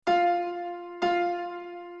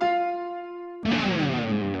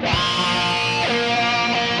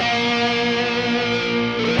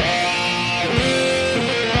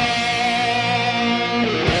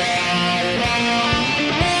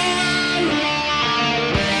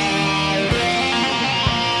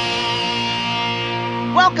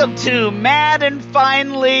Welcome to Mad and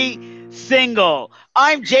Finally Single.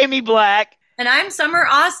 I'm Jamie Black, And I'm Summer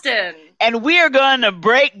Austin. and we are going to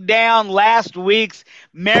break down last week's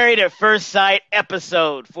Married at First Sight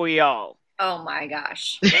episode for y'all. Oh my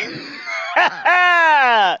gosh.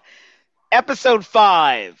 Episode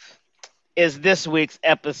 5 is this week's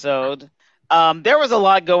episode. There was a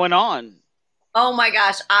lot going on. Oh my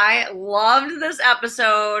gosh. I loved this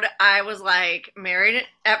episode. I was like, Married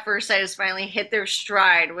at First Sight has finally hit their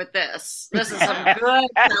stride with this. This is some good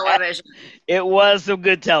television. It was some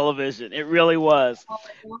good television. It really was.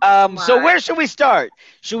 Oh So my. where should we start?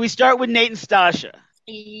 Should we start with Nate and Stasha?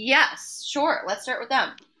 Yes, sure. Let's start with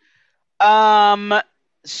them.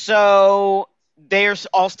 So they're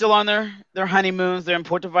all still on their honeymoons. They're in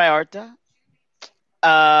Puerto Vallarta.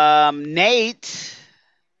 Nate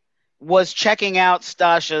was checking out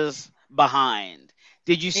Stasha's behind.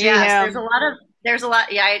 Did you see Yes, him?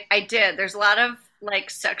 yeah, I did. There's a lot of like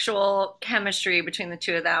sexual chemistry between the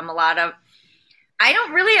two of them. I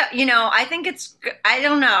don't really, I think I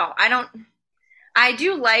don't know. I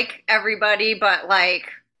do like everybody, but like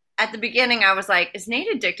at the beginning I was like, is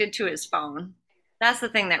Nate addicted to his phone? That's the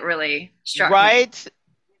thing that really struck me. Right?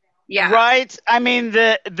 Yeah. Right? I mean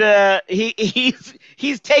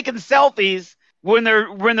he's taking selfies when they're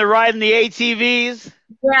riding the ATVs.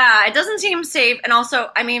 Yeah, it doesn't seem safe. And also,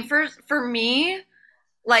 I mean, for me,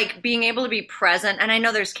 like being able to be present, and I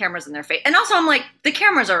know there's cameras in their face. And also I'm like, the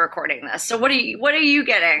cameras are recording this. So what are you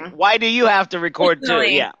getting? Why do you have to record too?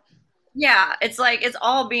 Personally, Yeah. Yeah, it's like it's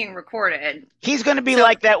all being recorded. He's going to be So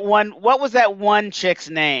like that one. What was that one chick's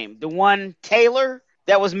name? The one Taylor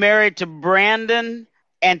that was married to Brandon,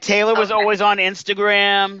 and Taylor was okay. always on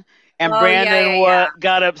Instagram, and Oh yeah, Brandon yeah, yeah.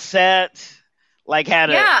 got upset, like had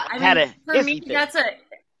Yeah, I a mean, for me, hissy fit.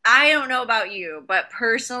 I don't know about you, but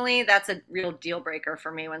personally, that's a real deal breaker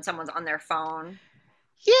for me when someone's on their phone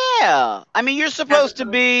Yeah, I mean you're as supposed to opposed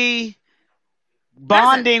be to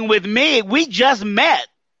present. bonding with me. We just met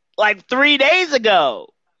like 3 days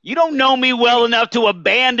ago. You don't know me well enough to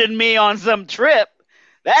abandon me on some trip.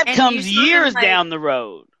 That And you comes still can years like, down the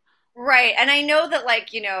road. right. And I know that like,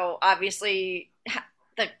 obviously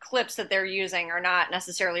the clips that they're using are not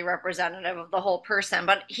necessarily representative of the whole person,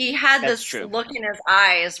 but he had That's this true. look in his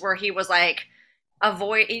eyes where he was like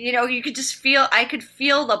avoid, you could just I could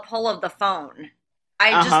feel the pull of the phone.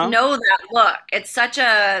 I just Uh-huh. know that look. It's such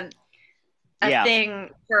a Yeah. thing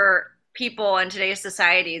for people in today's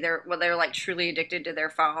society. They're like truly addicted to their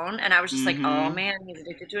phone, and I was just like, oh Mm-hmm. man, he's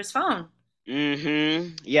addicted to his phone.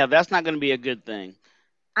 Mm-hmm. Yeah, that's not going to be a good thing.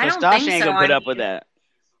 I Because don't Stasha think ain't so. going to I put up with mean, that.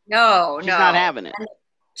 no, She's not no. having it. And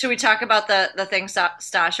should we talk about the thing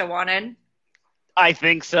Stasha wanted? I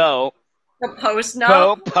think so. The post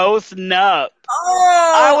nup. Posting up.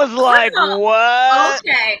 I Oh, was like, first of all, what?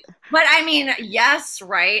 okay, but I mean, yes,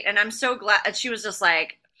 right. And I'm so glad that she was just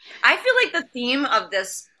like. I feel like the theme of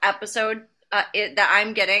this episode that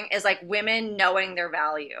I'm getting is like women knowing their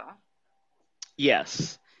value,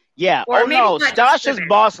 Yes. Yeah. or Oh, maybe no. not just Stasha's women.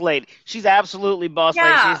 boss lady. She's absolutely boss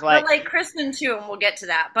lady. Yeah, She's but like, like Kristen too, and we'll get to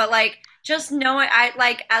that. But like just knowing, I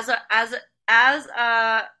like as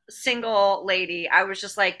a single lady, I was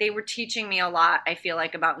just like they were teaching me a lot. I feel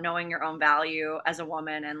like about knowing your own value as a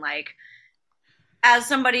woman, and like as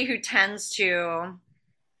somebody who tends to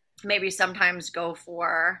maybe sometimes go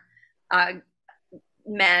for uh,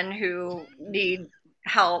 men who need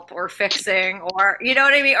help or fixing, or you know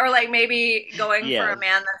what I mean, or like maybe going for a yes.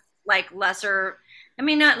 man that's like lesser. I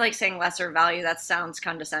mean, not like saying lesser value, that sounds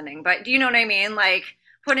condescending, but do you know what I mean? Like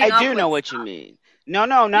I putting up do with know what you stuff. mean. No,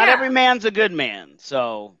 not Yeah, every man's a good man.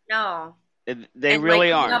 So no. they And like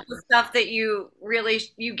really putting up aren't. with stuff that you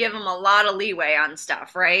give them a lot of leeway on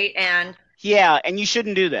stuff, right? And Yeah. And you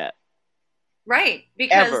shouldn't do that. right,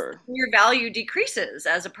 because Ever. your value decreases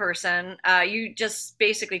as a person. You just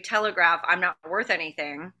basically telegraph, I'm not worth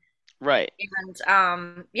anything. Right.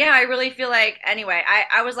 And yeah, I really feel like anyway,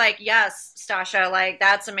 I was like, yes, Stasha, like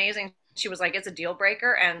that's amazing. She was like, it's a deal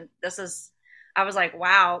breaker, and this is I was like,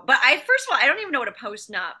 wow. But I first of all, I don't even know what a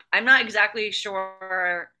post nup. I'm not exactly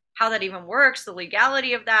sure how that even works, the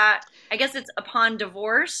legality of that. I guess it's upon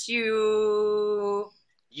divorce,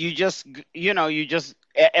 You just,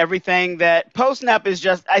 everything that post-nap is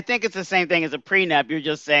just, I think it's the same thing as a prenup. You're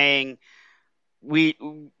just saying, we,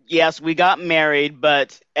 yes, we got married,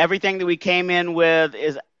 but everything that we came in with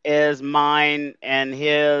is mine and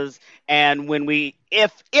his. And when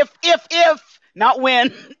if, not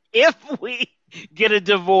when, if we get a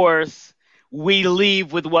divorce, we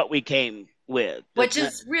leave with what we came with. which That's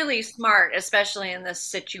not, is really smart, especially in this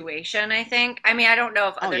situation, I think. I mean, I don't know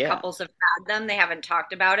if oh other yeah. couples have had them. They haven't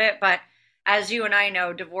talked about it, but as you and I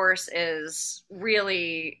know, divorce is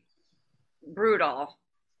really brutal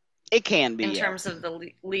It can be, in yeah. terms of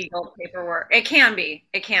the legal paperwork. It can be.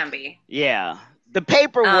 It can be. Yeah. The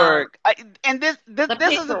Um, paperwork, and the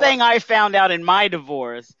this is the paperwork. thing I found out in my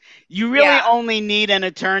divorce. You really Yeah. only need an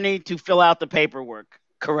attorney to fill out the paperwork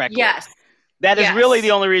correctly. Yes. That is really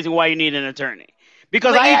the Yes. only reason why you need an attorney.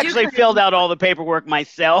 Because But I you do actually kind of filled need out one. all the paperwork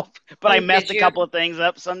myself, but I Oh, messed did a you? couple of things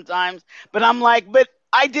up sometimes. But I'm like, but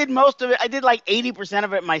I did most of it. I did like 80%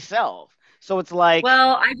 of it myself. So it's like,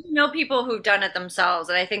 Well, I do know people who've done it themselves,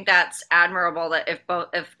 and I think that's admirable that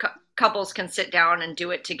if couples can sit down and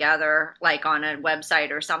do it together, like on a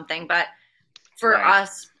website or something. But for right.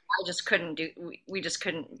 us, I just couldn't do. We just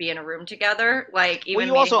couldn't be in a room together. Like Well, even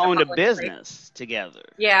you meeting also in a owned a public place. business together.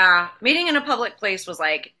 Yeah, meeting in a public place was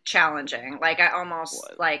like challenging. Like I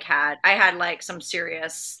almost What? like had like some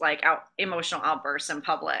serious like emotional outbursts in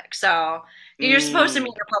public. So you're supposed to Mm,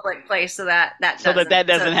 meet in a public place so that that so that doesn't. that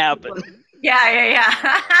So doesn't happen. yeah, yeah,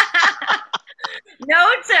 yeah.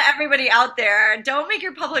 Note to everybody out there: don't make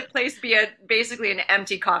your public place be basically an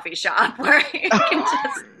empty coffee shop where you can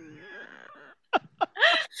just.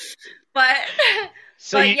 But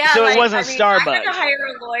So but you, yeah, so it like wasn't I mean, I had to Starbucks. hire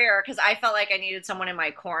a lawyer because I felt like I needed someone in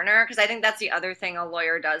my corner. Because I think that's the other thing a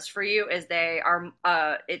lawyer does for you is they are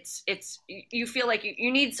it's you feel like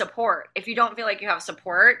you need support. If you don't feel like you have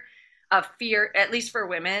support, a fear, at least for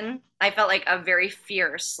women, I felt like a very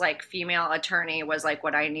fierce like female attorney was like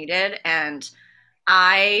what I needed, and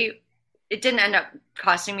I it didn't end up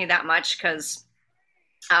costing me that much because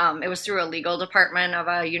it was through a legal department of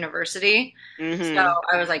a university. So Hmm.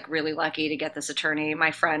 I was like really lucky to get this attorney.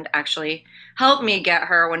 My friend actually helped me get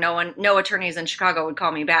her when no attorneys in Chicago would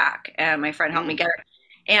call me back, and my friend helped me Mm. get her.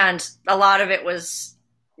 And a lot of it was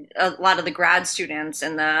a lot of the grad students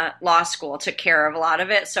in the law school took care of a lot of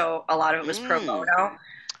it, so a lot of it was pro Mm. bono.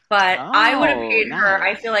 But I would have Oh, paid her.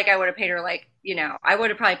 I feel nice. like I would have paid her like I would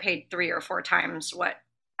have probably paid 3 or 4 times what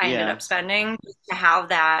I ended Yeah. up spending just to have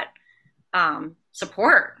that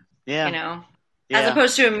support, you Yeah. know, as Yeah.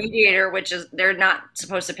 opposed to a mediator, which is they're not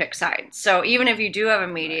supposed to pick sides. So even if you do have a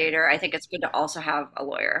Right. mediator, I think it's good to also have a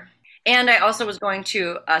lawyer. And I also was going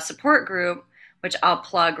to a support group, which I'll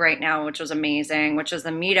plug right now, which was amazing, which was the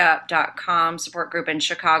meetup.com support group in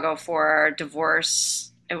Chicago for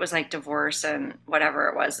divorce. It was like divorce and whatever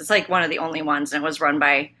it was. It's like one of the only ones, and it was run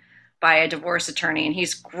by a divorce attorney, and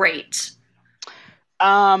he's great.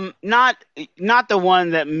 Not not the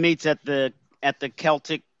one that meets at the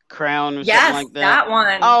Celtic Crown or something Yes, like that. that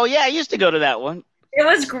one. Oh yeah, I used to go to that one. It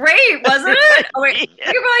was great, wasn't it? Oh wait, we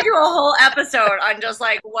Yeah. could probably do a whole episode on just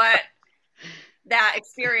like what that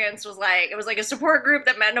experience was like. It was like a support group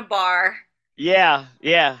that met in a bar. Yeah.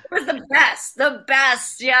 Yeah. It was the best, the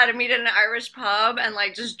best. Yeah, to meet in an Irish pub and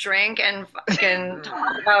like just drink and fucking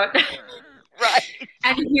talk about Right.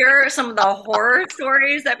 and hear some of the horror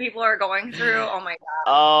stories that people are going through. Oh my god.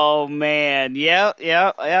 Oh man. Yeah.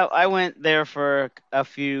 Yeah. Yeah. I went there for a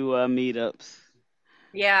few meetups.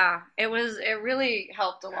 Yeah, it really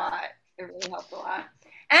helped a lot. It really helped a lot.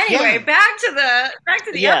 Anyway, Yeah. back to the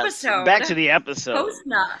Yes. episode. Back to the episode.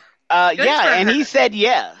 Postna. Good Yeah, for and her. he said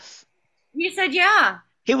yes. He said yeah.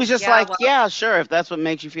 He was just Yeah, like, well, yeah, sure, if that's what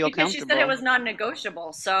makes you feel because she said it comfortable. was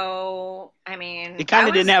non-negotiable. So, I He mean, kind I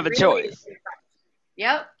of didn't was have a really choice.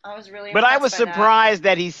 yep, I was really But I impressed was by that. surprised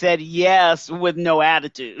that he said yes with no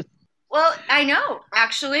attitude. Well, I know.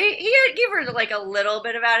 Actually, he gave her like a little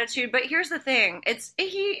bit of attitude, but here's the thing. It's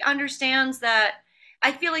he understands that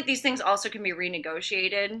I feel like these things also can be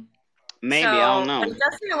renegotiated. Maybe, I don't So, but know. it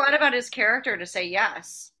does say a lot about his character to say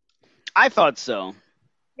yes. I thought so.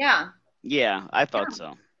 Yeah. Yeah, I Yeah. thought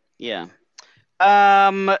so. Yeah.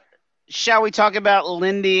 Um, shall we talk about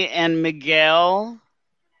Lindy and Miguel?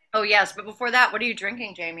 Oh, yes, but before that, what are you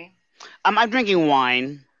drinking, Jamie? I'm drinking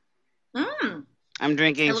wine. Mmm. I'm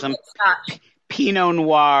It drinking looks some like scotch. Pinot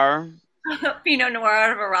Noir Pinot Noir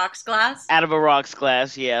out of a rocks glass. out of a rocks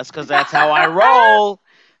glass, yes, because that's how I roll.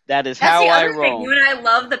 That is That's how the I other thing. roll. You and I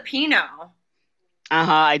love the Pinot.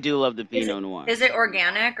 Uh-huh, I do love the Is Pinot Noir. it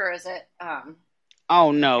organic or is it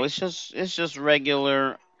Oh no, it's just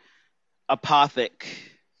regular Apothic.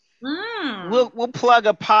 mm. We'll plug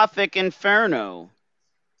Apothic Inferno.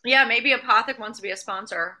 Yeah, maybe Apothic wants to be a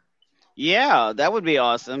sponsor. Yeah, that would be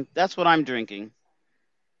awesome. That's what I'm drinking.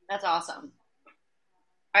 That's awesome.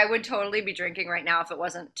 I would totally be drinking right now if it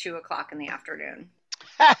wasn't 2 o'clock in the afternoon.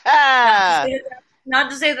 Ha ha! Not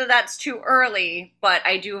to say that that's too early, but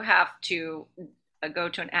I do have to go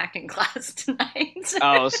to an acting class tonight.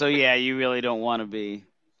 Oh, so yeah, you really don't want to be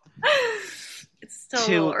It's still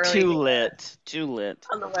a little early too here lit, too lit.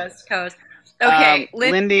 on the West Coast. Okay,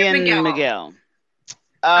 Lindy and Miguel. Miguel.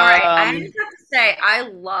 All right. I Um, just have to say, I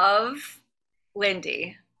love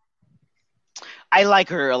Lindy. I like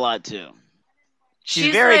her a lot too. She's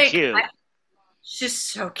She's very like, cute. she's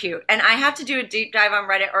so cute. And I have to do a deep dive on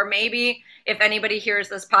Reddit, or maybe if anybody hears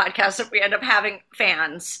this podcast, if we end up having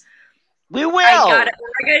fans, We will. I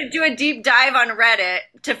gotta do a deep dive on Reddit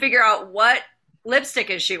to figure out what lipstick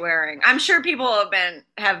is she wearing. I'm sure people have been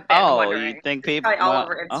Oh, you wondering. think It's people? probably all Well,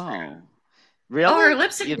 over Instagram. oh, Oh, her really?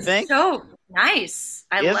 lipstick You is think? so nice.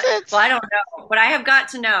 Is Well, it? I don't know, but I have got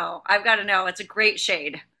to know. I've got to know. It's a great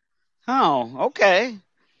shade. Oh, okay.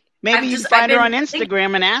 Maybe you can I've find her been on thinking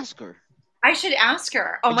Instagram and ask her. I should ask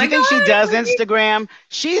her. Oh Do my you think she God. does Instagram?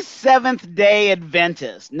 She's Seventh Day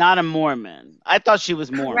Adventist, not a Mormon. I thought she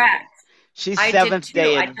was Mormon. Correct. She's I did Seventh too.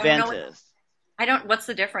 Day Adventist. What's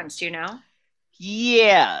the difference? Do you know?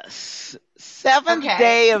 Yes. Seventh Okay.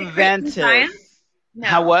 Day Is it Christian Adventist. Science?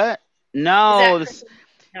 How No. what? Is that No, Christian?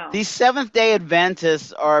 No. these Seventh Day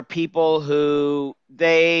Adventists are people who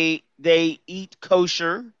they eat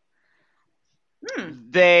kosher. Hmm.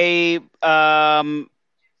 They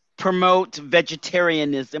promote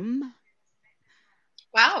vegetarianism.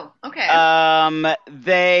 Wow. Okay.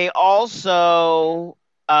 They also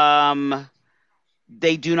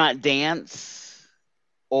they do not dance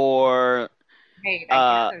or Great. I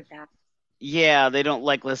uh gathered that. yeah, they don't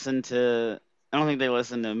like listen to I don't think they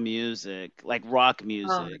listen to music, like rock Oh my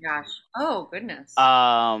music. gosh. Oh goodness.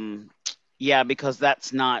 Um yeah, because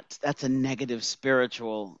that's a negative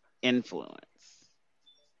spiritual influence.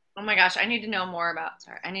 Oh my gosh. I need to know more about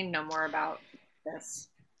this.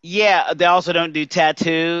 Yeah, they also don't do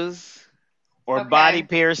tattoos or body Okay.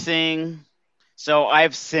 piercing. So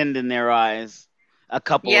I've sinned in their eyes a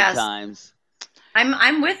couple of Yes. times.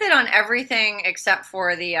 I'm with it on everything except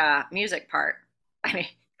for the music part. I mean,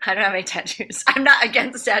 I don't have any tattoos. I'm not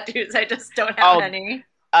against tattoos. I just don't have Oh, any.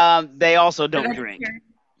 they also The don't drink. vegetarian-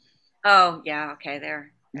 Oh yeah. Okay.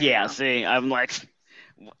 There you Yeah, go. see, I'm like,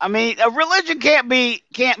 I mean, a religion can't be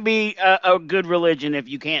a good religion if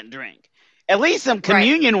you can't drink. At least some Right.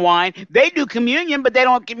 communion wine. They do communion, but they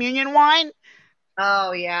don't have communion wine.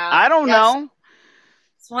 Oh yeah. I don't That's know.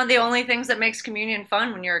 It's one of the only things that makes communion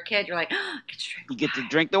fun when you're a kid. You're like, oh, get to drink You get to wine.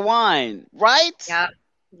 drink the wine, right? Yeah.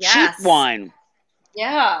 Cheap Yes. wine.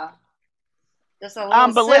 Yeah. Just a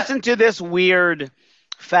little But sip. listen to this weird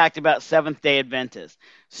fact about Seventh Day Adventists.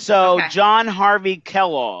 So Okay. John Harvey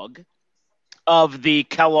Kellogg of the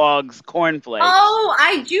Kellogg's cornflakes. Oh,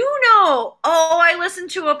 I do know. Oh, I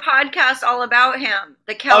listened to a podcast all about him.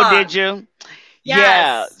 The Oh, did Kellogg. you? Yeah.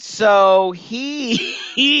 Yes. So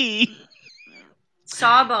he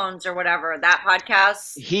Sawbones or whatever. That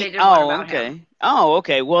podcast, they he. did one Oh, about him. okay. Oh,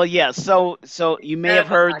 okay. Well, yeah. So you may have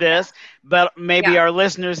Incredible heard podcast. this, but maybe Yeah. our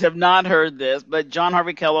listeners have not heard this. But John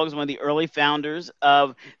Harvey Kellogg is one of the early founders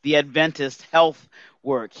of the Adventist health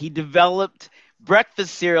work. He developed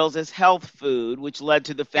breakfast cereals as health food, which led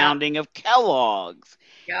to the Yep. founding of Kellogg's.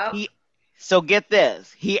 Yep. So get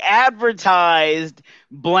this. He advertised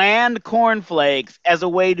bland cornflakes as a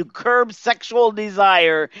way to curb sexual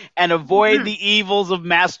desire and avoid Mhm. the evils of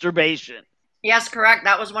masturbation. Yes, correct.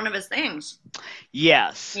 That was one of his things.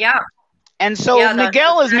 Yes. Yeah. And so Yeah,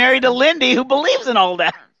 Miguel is married to Lindy, who believes in all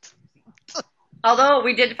that. although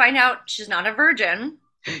we did find out she's not a virgin.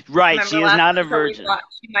 Right. Remember She is last not a episode we virgin. thought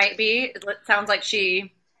she might be. It sounds like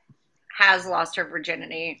she has lost her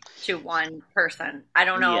virginity to one person. I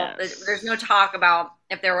don't know. Yes. There's no talk about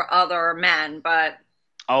if there were other men, but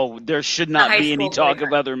Oh, there should the not high be any school talk of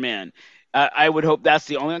boyfriend. other men. I would hope that's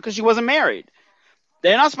the only one because she wasn't married.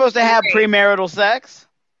 They're not supposed to have Right. premarital sex.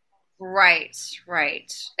 Right,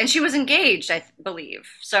 right. And she was engaged, I believe.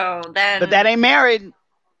 So then, But that ain't married.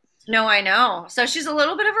 no, I know. So she's a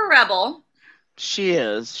little bit of a rebel. She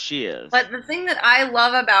is. She is. But the thing that I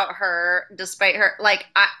love about her, despite her, like,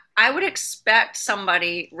 I would expect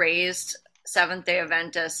somebody raised Seventh Day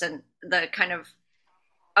Adventist and the kind of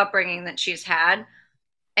upbringing that she's had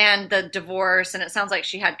and the divorce. And it sounds like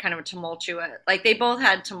she had kind of a tumultuous, like, they both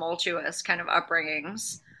had tumultuous kind of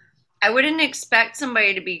upbringings. I wouldn't expect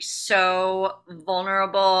somebody to be so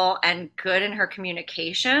vulnerable and good in her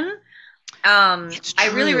communication. It's I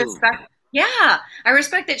really true. respect. Yeah, I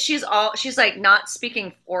respect that she's like not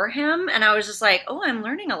speaking for him, and I was just like, oh, I'm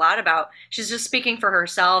learning a lot about. She's just speaking for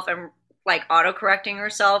herself and like auto-correcting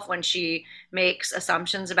herself when she makes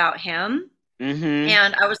assumptions about him. Mm-hmm.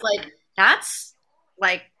 And I was like, that's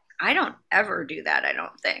like I don't ever do that. I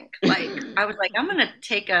don't think. Like I was like, I'm gonna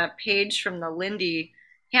take a page from the Lindy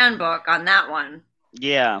handbook on that one.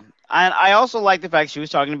 Yeah. I also like the fact she was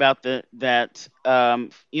talking about that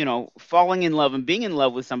falling in love and being in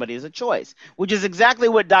love with somebody is a choice, which is exactly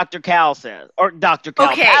what Dr. Cal says, or Dr.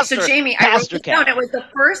 Cal, Okay, so Jamie, I wrote Pastor this down. It Cal. was the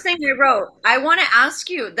first thing I wrote. I want to ask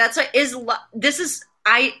you. This is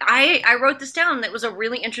I wrote this down. That was a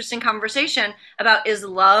really interesting conversation about, is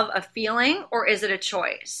love a feeling or is it a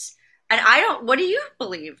choice? And I don't. What do you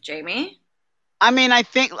believe, Jamie? I mean, I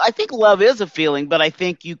think love is a feeling, but I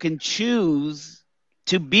think you can choose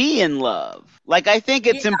to be in love. Like I think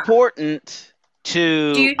Yeah. it's important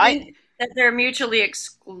Do to you think that they're mutually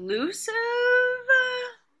exclusive?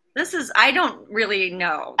 This is. I don't really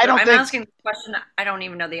know. I don't I'm think asking the question. I don't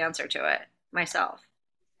even know the answer to it myself.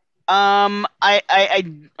 I'm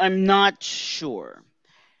not sure.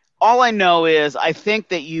 All I know is I think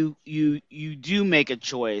that you do make a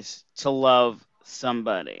choice to love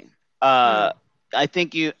somebody. Uh, Mm, I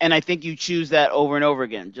think you choose that over and over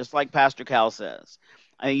again, just like Pastor Cal says.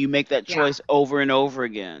 You make that yeah. choice over and over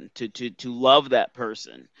again to love that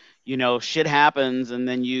person. Shit happens, and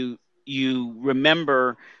then you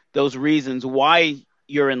remember those reasons why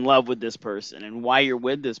you're in love with this person and why you're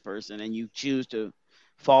with this person, and you choose to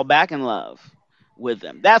fall back in love with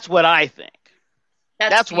them. That's what I think.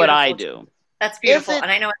 That's That's what I beautiful. do. That's Is beautiful. it?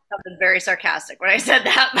 And I know I sounded very sarcastic when I said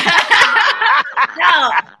that.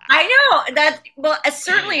 No, I know that. Well,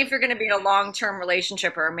 certainly if you're going to be in a long-term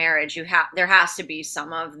relationship or a marriage, there has to be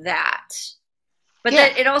some of that. But Yeah,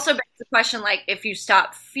 that it also begs the question, like, if you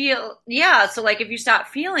stop yeah. So like, if you stop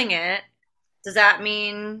feeling it, does that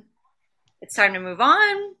mean it's time to move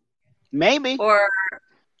on? maybe. Or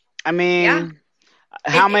I yeah, mean,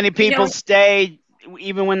 how many you people know, stay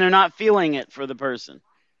even when they're not feeling it for the person?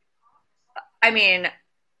 I mean,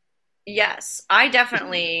 yes, I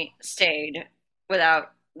definitely stayed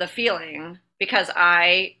without the feeling because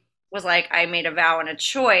I was like, I made a vow and a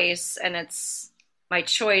choice, and it's my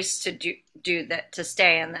choice to do that, to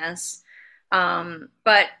stay in this.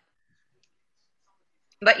 But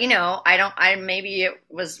I don't. I maybe it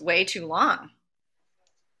was way too long.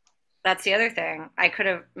 That's the other thing. I could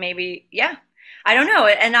have maybe, yeah. I don't know.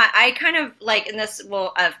 And I kind of like in this.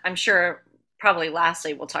 Well, I'm sure. Probably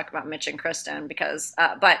lastly, we'll talk about Mitch and Kristen because,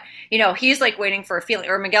 but he's like waiting for a feeling,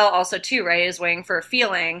 or Miguel also too, right? Is waiting for a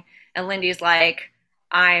feeling, and Lindy's like,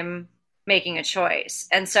 I'm making a choice.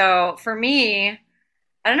 And so for me,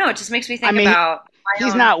 I don't know. It just makes me I think mean, about my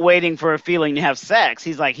he's own. not waiting for a feeling to have sex.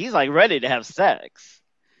 He's like ready to have sex.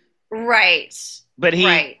 Right, But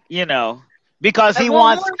right. because he Well,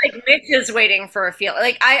 more wants like Mitch is waiting for a feel.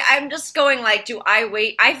 Like I'm just going like, do I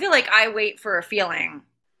wait? I feel like I wait for a feeling.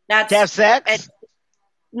 to have That's sex.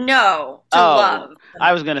 no to Oh, love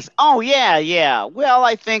I was gonna somebody. say. Oh yeah, yeah. Well,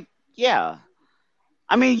 I think yeah.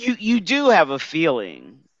 I mean, you do have a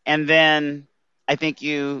feeling, and then I think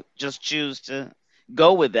you just choose to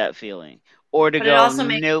go with that feeling, or to But it go, also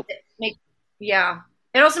makes nope. make yeah.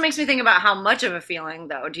 It also makes me think about how much of a feeling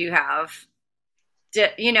though do you have?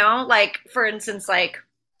 Like for instance, like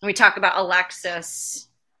we talk about Alexis.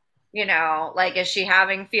 Like is she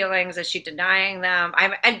having feelings? Is she denying them?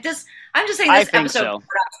 I'm just saying I this think episode brought so. up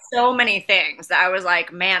so many things that I was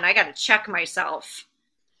like, man, I got to check myself.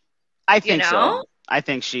 I You think so. know, I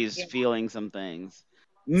think she's yeah. feeling some things.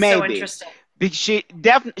 So Maybe. interesting. She's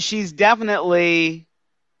definitely.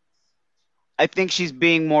 I think she's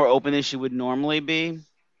being more open than she would normally be.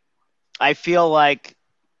 I feel like,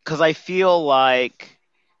 because I feel like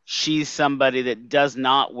she's somebody that does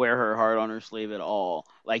not wear her heart on her sleeve at all.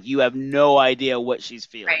 Like you have no idea what she's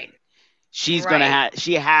Right. feeling. Right.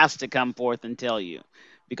 She has to come forth and tell you,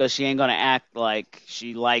 because she ain't gonna act like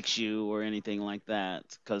she likes you or anything like that.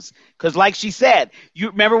 Because like she said, you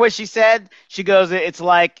remember what she said? She goes, it's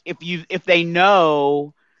like if they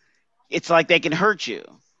know, it's like they can hurt you.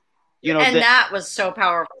 And That that was so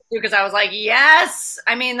powerful too, because I was like, yes.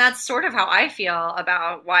 I mean, that's sort of how I feel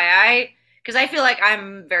about because I feel like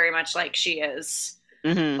I'm very much like she is.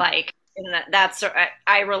 hmm Like, and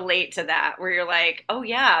I relate to that, where you're like, oh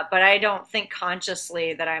yeah, but I don't think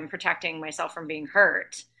consciously that I'm protecting myself from being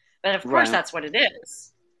hurt. But of course, right, of that's what it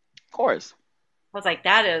is. course, I was like,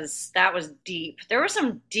 that was deep. There were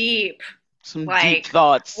some deep, some deep like,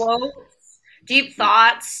 thoughts. quotes, deep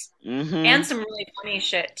thoughts, hmm and some really funny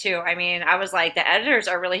shit too. I mean, I was like, the editors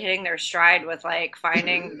are really hitting their stride with like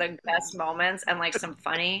finding the best moments, and like some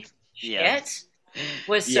funny Yes. shit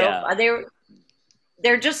was so Yeah.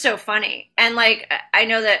 they're just so funny. And like I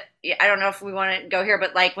know that I don't know if we want to go here,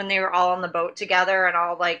 but like when they were all on the boat together and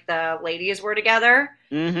all like the ladies were together,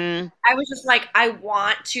 hmm I was just like, I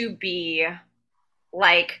want to be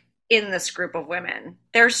like in this group of women.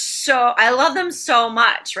 I love them so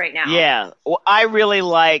much right now. Yeah. Well, I really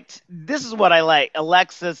liked, this is what I like.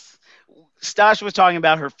 Alexis, Stash was talking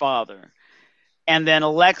about her father. And then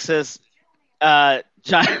Alexis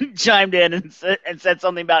chimed in and said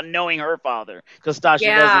something about knowing her father. Because Stasha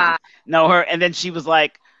doesn't know her. And then she was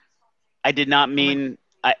like, I did not mean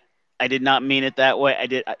it that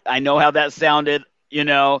way. I know how that sounded, you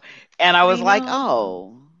know. And I was like,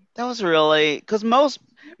 oh, that was really, because most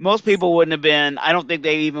people wouldn't have been, I don't think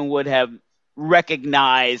they even would have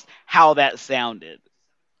recognized how that sounded.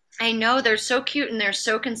 I know, they're so cute and they're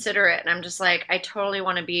so considerate. And I'm just like, I totally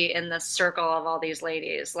want to be in the circle of all these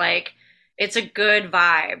ladies. Like, it's a good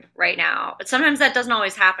vibe right now. But sometimes that doesn't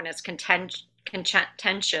always happen. It's contentious.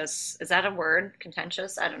 Is that a word?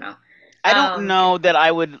 Contentious? I don't know. I don't know that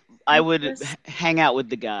I would hang out with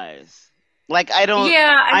the guys. Like, I don't,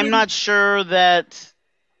 I'm not sure that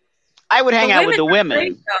I would hang out with the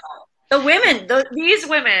women. The women, these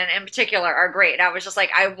women in particular are great. I was just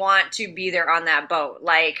like, I want to be there on that boat,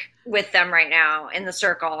 like with them right now in the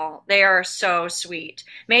circle. They are so sweet.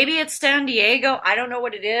 Maybe it's San Diego. I don't know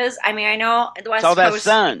what it is. I mean, I know the West Coast. It's all that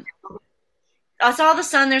sun. It's all the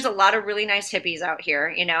sun. There's a lot of really nice hippies out here.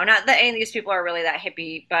 You know, not that any of these people are really that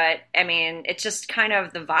hippie, but I mean, it's just kind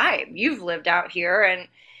of the vibe. You've lived out here,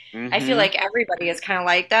 and I feel like everybody is kind of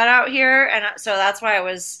like that out here, and so that's why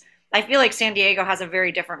I feel like San Diego has a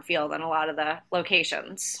very different feel than a lot of the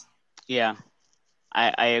locations. Yeah,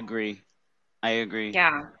 I agree.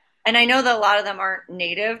 Yeah. And I know that a lot of them aren't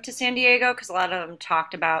native to San Diego because a lot of them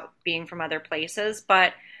talked about being from other places.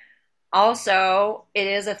 But also, it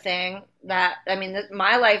is a thing that, I mean,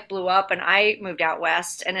 my life blew up and I moved out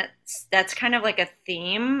west. And that's kind of like a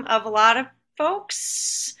theme of a lot of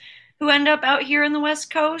folks who end up out here in the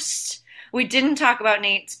West Coast. We didn't talk about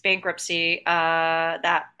Nate's bankruptcy.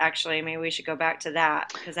 That actually, maybe we should go back to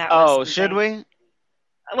that because that. Oh, should we?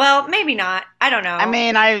 Well, maybe not. I don't know. I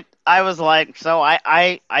mean, I was like, so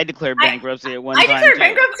I declared bankruptcy at one time. I declared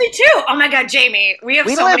bankruptcy too. Oh my God, Jamie, we have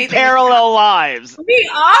so many parallel lives.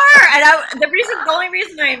 We are, and the only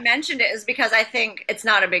reason I mentioned it is because I think it's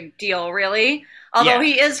not a big deal, really. Although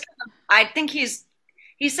he is, I think he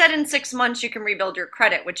said in 6 months you can rebuild your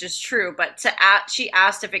credit, which is true. But she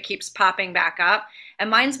asked if it keeps popping back up. And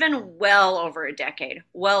mine's been well over a decade,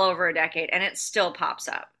 and it still pops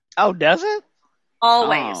up. Oh, does it?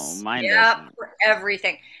 Always. Oh, mine doesn't. For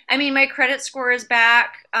everything. I mean, my credit score is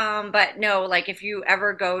back. But no, like if you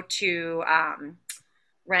ever go to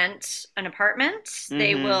rent an apartment,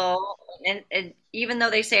 they will, and even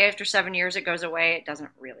though they say after 7 years it goes away, it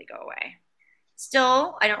doesn't really go away.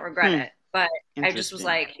 Still, I don't regret it. But I just was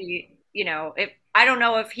like, I don't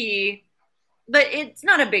know if but it's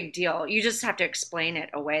not a big deal. You just have to explain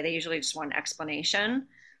it away. They usually just want an explanation,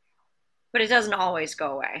 but it doesn't always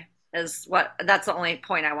go away. That's the only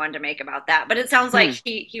point I wanted to make about that. But it sounds like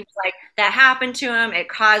he was like, that happened to him. It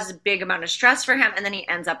caused a big amount of stress for him. And then he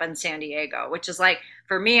ends up in San Diego, which is like,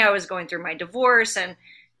 for me, I was going through my divorce and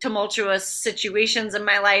tumultuous situations in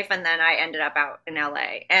my life, and then I ended up out in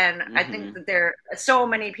LA. And I think that there are so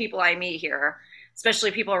many people I meet here, especially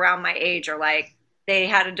people around my age, are like, they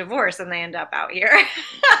had a divorce and they end up out here.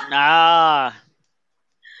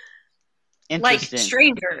 Interesting. Like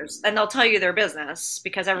strangers, and they'll tell you their business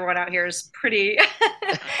because everyone out here is pretty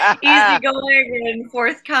easygoing and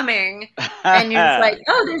forthcoming. And you're just like,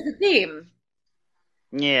 oh, there's a theme.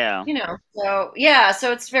 Yeah.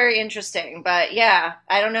 So it's very interesting. But yeah,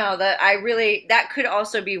 I don't know. That could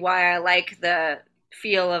also be why I like the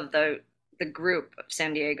feel of the group of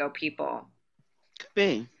San Diego people.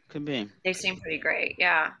 Could be. They seem pretty great.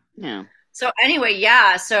 Yeah. Yeah. So anyway,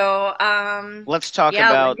 so let's talk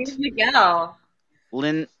about Lindy and Miguel.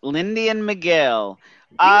 Lindy and Miguel.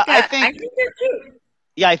 I think they're cute.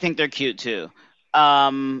 Yeah, I think they're cute too.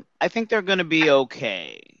 I think they're going to be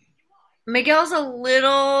okay. Miguel's a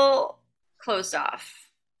little closed off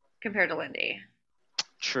compared to Lindy.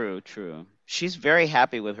 True. She's very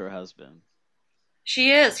happy with her husband.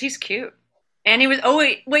 She is. He's cute. And he was. Oh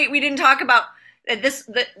wait, we didn't talk about this.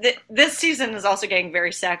 This season is also getting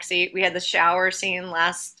very sexy. We had the shower scene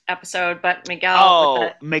last episode, but Miguel.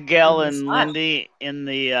 Oh, Miguel and Lindy in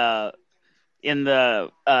the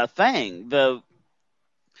thing.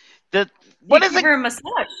 What is it? For a massage.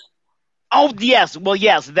 Oh yes, well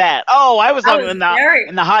yes, that. Oh, I was talking in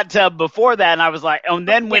the hot tub before that, and I was like, and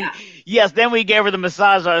then then we gave her the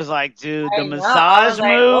massage. I was like, dude, the massage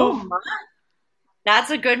move. Oh,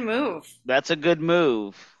 that's a good move. That's a good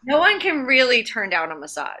move. No one can really turn down a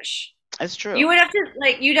massage. It's You true. would have to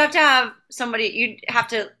like you'd have to have somebody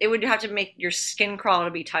it would have to make your skin crawl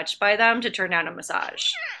to be touched by them to turn down a massage.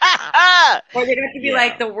 Or they'd have to be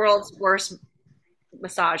like Yeah. the world's worst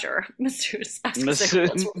massager. Masseuse. I was gonna say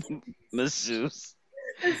world's Masseuse. worst Masseuse.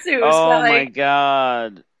 masseuse, but Oh my like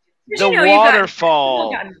God. because The you've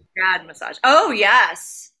waterfall. gotten bad massage. Oh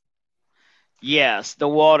yes. Yes, the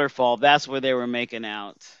waterfall. That's where they were making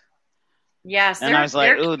out. Yes, And I was like,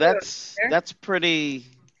 they're "Ooh, cute. They're that's pretty.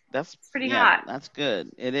 That's it's pretty yeah, hot. that's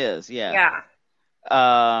good. It is. Yeah. Yeah.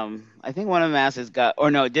 I think one of them asked is God,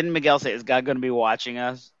 or no, didn't Miguel say is God going to be watching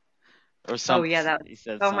us or Oh something? yeah, that He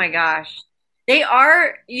said oh my something. gosh. They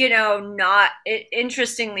are, not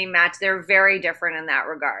interestingly matched. They're very different in that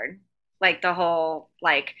regard. Like the whole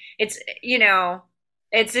like it's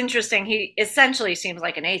interesting. He essentially seems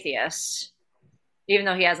like an atheist, even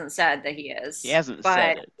though he hasn't said that he He is. hasn't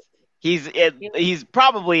said But it. He's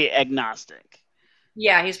probably agnostic,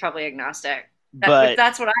 yeah, he's probably agnostic. but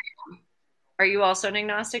That's what I are you also an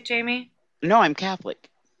agnostic, Jamie? no, I'm Catholic.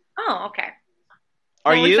 Oh, okay.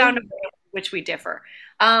 Are Well, we you? found a way in which we differ.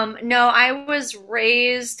 No, I was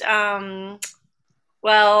raised, well,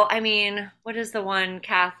 I mean, what is the one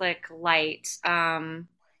Catholic light?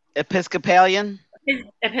 Episcopalian?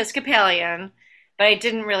 Episcopalian, but I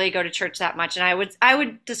didn't really go to church that much, and I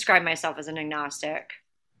would describe myself as an agnostic,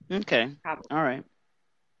 Okay. probably. All right.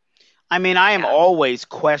 I mean, I am Yeah. always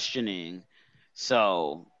questioning,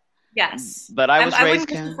 so, Yes. but I was I raised wouldn't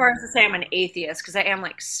go so Catholic. far as to say I'm an atheist because I am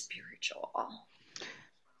like spiritual.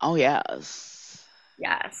 Oh, yes.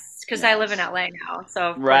 Yes, because I live in Yes. LA now, so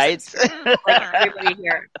of course Right? it's spiritual. Like everybody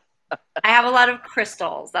here. I have a lot of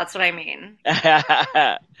crystals. That's what I mean.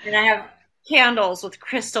 And I have candles with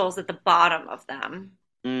crystals at the bottom of them.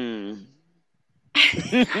 Mm.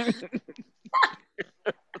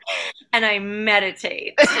 And I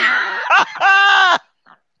meditate.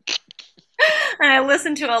 And I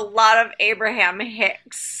listen to a lot of Abraham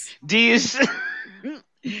Hicks. Do you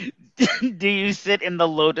do you sit in the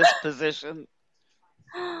lotus position?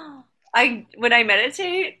 When I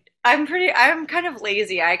meditate, I'm kind of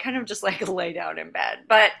lazy. I kind of just like lay down in bed.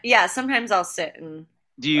 But yeah, sometimes I'll sit and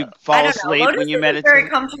Do you I fall don't know. asleep Lotus when you isn't very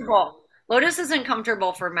meditate? comfortable. Lotus isn't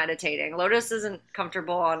comfortable for meditating. Lotus isn't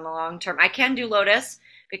comfortable on the long term. I can do Lotus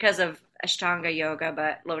because of Ashtanga yoga,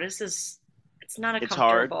 but Lotus it's not a It's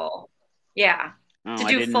hard. comfortable. Yeah, Oh, to I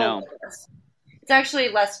do didn't full know. Lotus. It's actually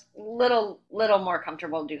little more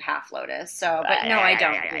comfortable to do half Lotus. So, but no, I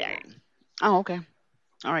don't. Oh, okay.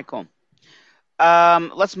 All right, cool.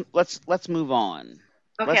 Let's move on.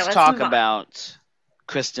 Okay, Let's let's talk move on. about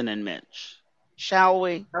Kristen and Mitch, shall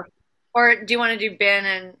we? Or do you want to do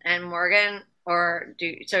Ben and Morgan? Or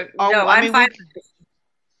Oh, no, I I'm mean, fine.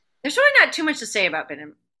 There's really not too much to say about Ben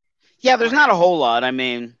and yeah, there's not Morgan. a whole lot. I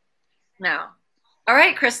mean, No. All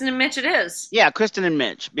right, Kristen and Mitch it is. yeah, Kristen and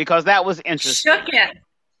Mitch, because that was interesting. Shooketh.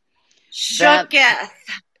 That Shooketh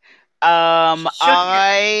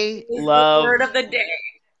I is the love word of the day.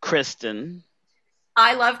 Kristen.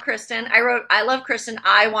 I love Kristen. I love Kristen.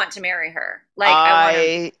 I want to marry her. Like I want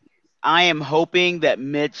to. I am hoping that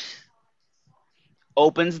Mitch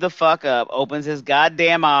opens the fuck up, opens his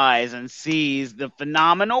goddamn eyes, and sees the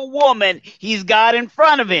phenomenal woman he's got in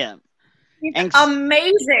front of him. She's And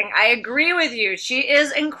amazing. I agree with you. She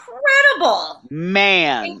is incredible.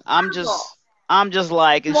 man, I'm just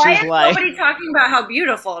like, and Why she's is like, nobody talking about how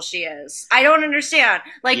beautiful she is? I don't understand.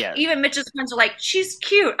 Like yes, even Mitch's friends are like, she's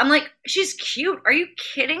cute. I'm like, she's cute. Are you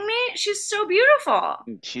kidding me? She's so beautiful.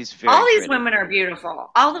 she's very All these pretty. women are beautiful.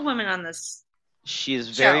 All the women on this She's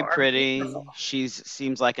show very are pretty. beautiful. She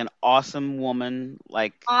seems like an awesome woman,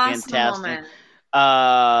 like Awesome fantastic. woman.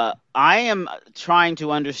 I am trying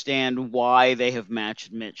to understand why they have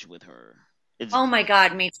matched Mitch with her. It's Oh my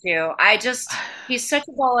God, me too. He's such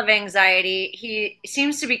a ball of anxiety. He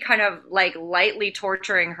seems to be kind of like lightly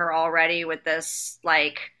torturing her already with this,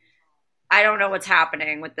 like, I don't know what's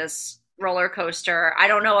happening with this roller coaster. I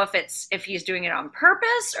don't know if he's doing it on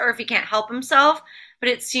purpose or if he can't help himself, but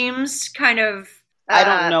it seems kind of I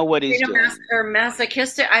don't know what he's doing. or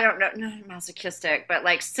masochistic. I don't know, not masochistic, but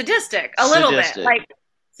like sadistic a little bit. Sadistic. Like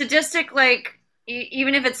sadistic, like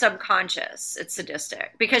even if it's subconscious, it's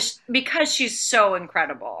sadistic because she's so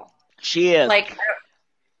incredible. She is. Like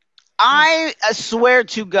I swear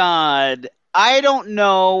to God, I don't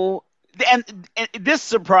know, and this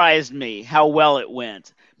surprised me how well it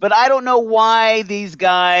went. But I don't know why these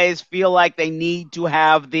guys feel like they need to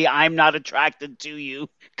have the "I'm not attracted to you"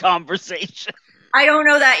 conversation. I don't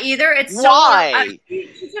know that either. It's so Why?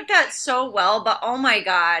 she took that so well, but oh my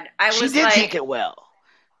God, I She was did like, take it well.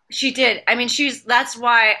 she did. I mean, that's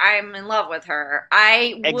why I'm in love with her.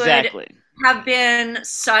 I would Exactly. have been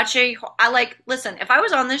such a, I like, listen, if I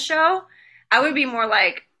was on this show, I would be more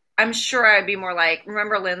like, I'm sure I'd be more like,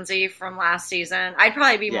 remember Lindsay from last season? I'd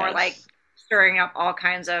probably be more like Yes. stirring up all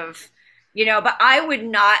kinds of, but I would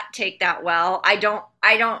not take that well. I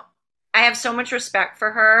have so much respect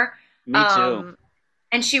for her. Me too. Um,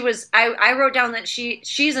 and I wrote down that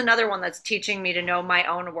she's another one that's teaching me to know my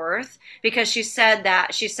own worth, because she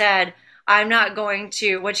said, I'm not going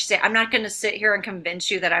to, what'd she say? I'm not going to sit here and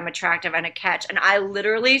convince you that I'm attractive and a catch. And I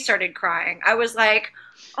literally started crying. I was like,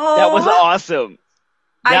 That was oh, awesome.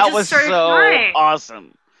 I That just was started so crying.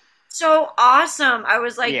 awesome. So awesome. I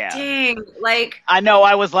was like, Yeah. dang, like, I know.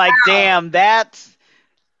 I was like, wow. damn, that's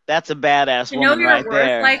a badass To know woman your right worth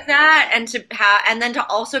there. like that, and and then to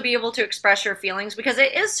also be able to express your feelings, because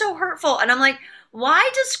it is so hurtful. And I'm like, why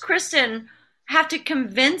does Kristen have to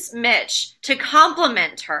convince Mitch to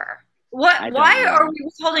compliment her? I don't Why are know. we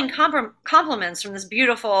withholding compliments from this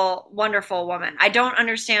beautiful, wonderful woman? I don't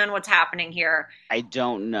understand what's happening here. I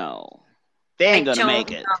don't know. They I ain't gonna don't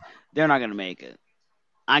make know. it. They're not gonna make it.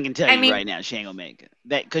 I can tell I you mean, right now, she ain't gonna make it.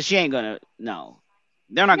 That because she ain't gonna. No,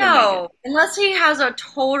 they're not gonna make it. no, unless he has a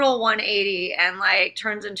total 180 and like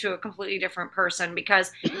turns into a completely different person,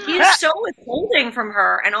 because he is so withholding from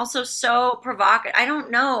her and also so provocative. I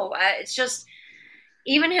don't know. It's just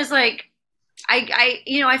even his like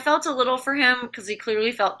I felt a little for him because he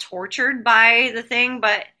clearly felt tortured by the thing,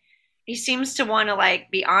 but he seems to want to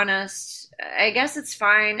like be honest. I guess it's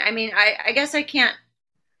fine. I mean, I guess I can't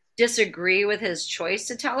disagree with his choice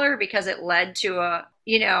to tell her, because it led to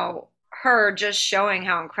her just showing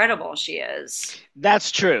how incredible she is.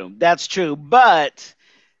 That's true. That's true. But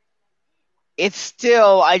it's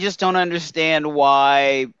still. I just don't understand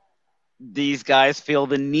why these guys feel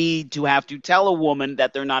the need to have to tell a woman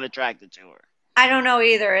that they're not attracted to her. I don't know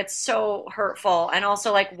either. It's so hurtful. And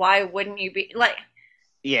also, like, why wouldn't you be like,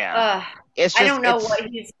 Yeah. uh, It's I just. don't know It's. what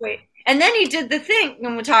he's wait. And then he did the thing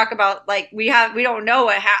when we talk about like we don't know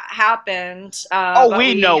what happened, Oh, but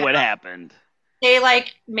we know what happened. they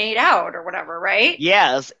like made out or whatever, right?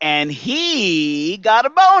 Yes, and he got a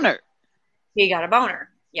boner. He got a boner.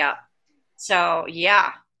 Yeah. So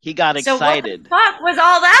yeah. He got So what the excited. fuck was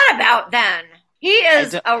all that about then? He I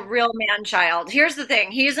is don't, a real man child. Here's the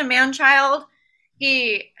thing. He's a man child.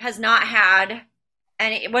 He has not had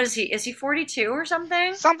any, what is he? Is he 42 or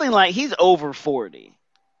something? something like he's over 40.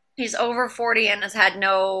 He's over 40 and has had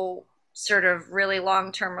no sort of really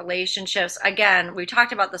long-term relationships. Again, we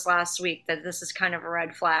talked about this last week, that this is kind of a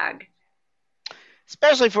red flag.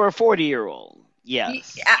 Especially for a 40-year-old. He,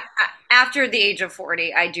 Yes. after the age of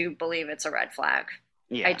 40, I do believe it's a red flag.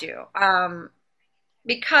 I Yeah. do.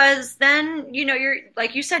 Because then, you're,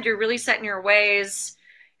 like you said, you're really set in your ways.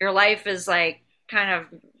 Your life is like kind of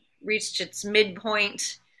reached its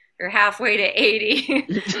midpoint. You're halfway to 80.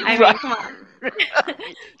 I mean, Right. come on.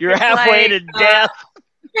 You're It's halfway like, to death.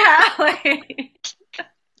 halfway.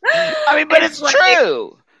 I mean, but It's it's like,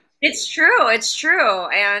 true. it's true. It's true.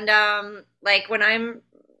 And like when I'm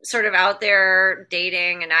sort of out there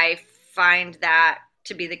dating and I find that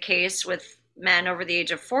to be the case with men over the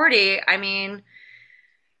age of 40, I mean,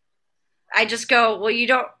 I just go, well, you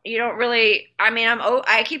don't really, I mean,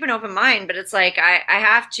 I keep an open mind, but it's like, I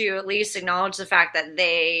have to at least acknowledge the fact that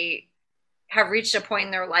they have reached a point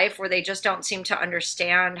in their life where they just don't seem to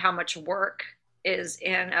understand how much work is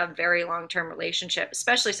in a very long-term relationship,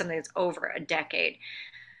 especially something that's over a decade.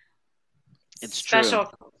 It's true.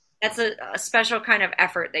 Special, that's a special kind of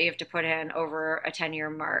effort that you have to put in over a 10-year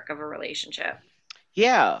mark of a relationship.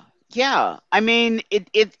 Yeah. Yeah. I mean,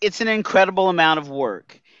 it's an incredible amount of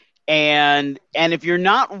work. And if you're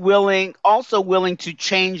not also willing to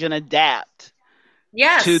change and adapt to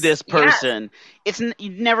Yes, this yes, person, it's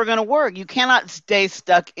never going to work. You cannot stay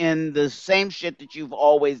stuck in the same shit that you've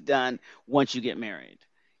always done once you get married.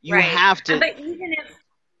 You right. have to. But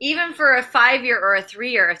even for a 5-year or a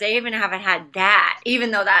 3-year, if they even haven't had that,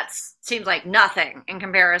 even though that seems like nothing in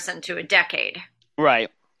comparison to a decade, Right.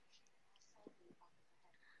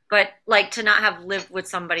 but like to not have lived with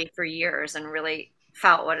somebody for years and really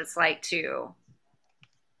felt what it's like to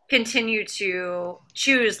continue to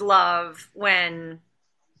choose love when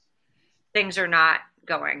things are not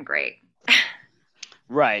going great.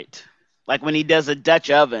 Right. Like when he does a Dutch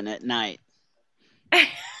oven at night.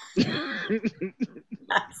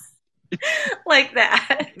 Like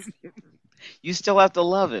that. You still have to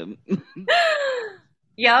love him.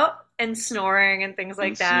 Yep. And snoring and things like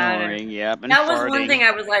And that. And snoring, yep, and that was one farting. thing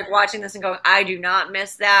I was like watching this and going, I do not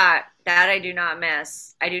miss that. That I do not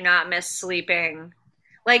miss. I do not miss sleeping.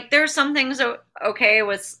 Like there's some things okay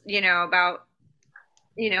with, about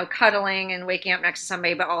cuddling and waking up next to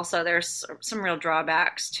somebody, but also there's some real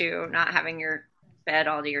drawbacks to not having your bed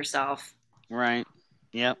all to yourself. Right.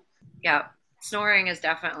 Yep. Yeah, snoring is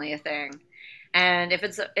definitely a thing. And if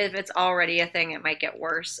it's already a thing, it might get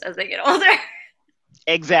worse as they get older.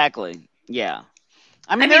 Exactly. Yeah.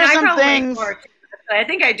 I I mean, mean, there are I some probably things. snore too. I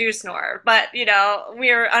think I do snore, but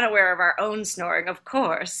we're unaware of our own snoring, of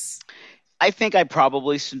course. I think I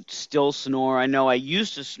probably still snore. I know I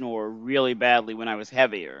used to snore really badly when I was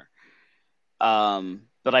heavier.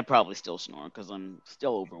 But I probably still snore because I'm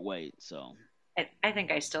still overweight. So. I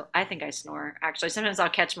think I snore. Actually, sometimes I'll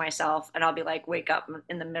catch myself and I'll be like, wake up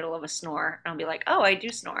in the middle of a snore, and I'll be like, oh, I do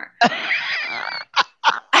snore.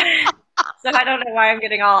 So I don't know why I'm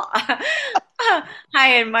getting all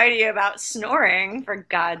high and mighty about snoring, for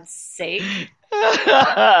God's sake.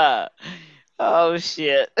 Oh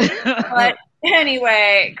shit. But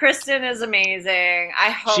anyway, Kristen is amazing.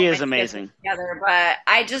 I She hope is Mitch gets it amazing. together, but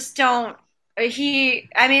I just don't.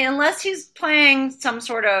 I mean, unless he's playing some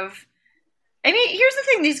sort of. I mean, here's the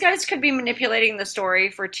thing: these guys could be manipulating the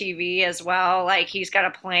story for TV as well. Like he's got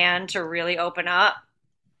a plan to really open up.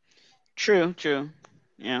 True, true.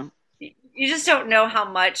 Yeah. You just don't know how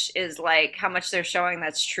much they're showing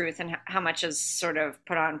that's truth and how much is sort of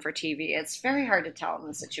put on for TV. It's very hard to tell in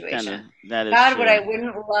the Kind of situation. that is God, true.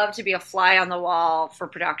 wouldn't love to be a fly on the wall for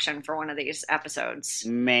production for one of these episodes.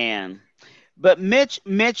 Man. But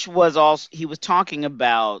Mitch was also he was talking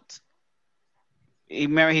about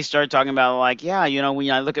remember he started talking about like, yeah,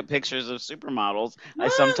 when I look at pictures of supermodels, I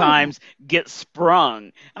Mm. sometimes get sprung.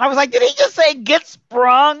 And I was like, did he just say get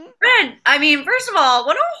sprung? Red, I mean, first of all,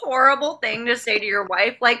 what a horrible thing to say to your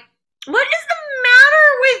wife. Like, what is the matter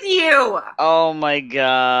with you? Oh my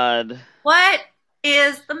god. What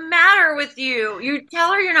is the matter with you? You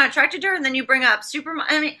tell her you're not attracted to her, and then you bring up super.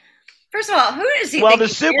 I mean, first of all, who does he Well, the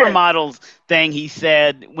think he is? supermodels thing he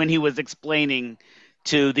said when he was explaining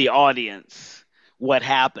to the audience what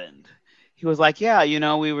happened. He was like, yeah,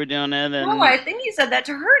 we were doing it No, and I think he said that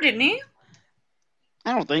to her, didn't he?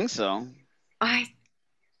 I don't think so. I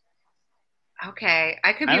Okay,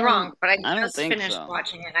 I could I be don't wrong, but I I don't just think finished so.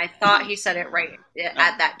 watching it. And I thought he said it right Oh,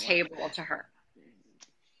 at that table to her.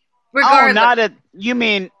 oh, Regardless, not at you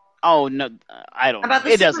mean oh no, I don't know. about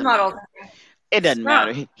the It doesn't supermodels, matter. It doesn't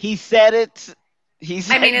matter. sprung. He said it. He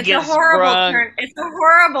I mean, said it's a get horrible sprung. turn. It's a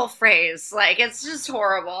horrible phrase. Like, it's just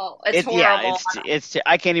horrible. It's Yeah, horrible.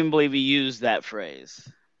 I can't even believe he used that phrase.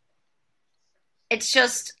 It's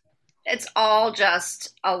just, it's all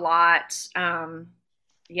just a lot.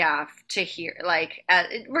 Yeah, to hear. Like,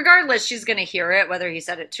 regardless, she's going to hear it, whether he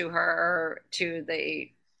said it to her or to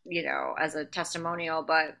as a testimonial.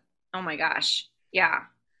 But oh my gosh, yeah.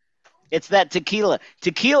 It's that tequila.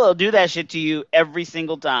 Tequila will do that shit to you every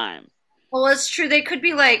single time. Well, it's true. They could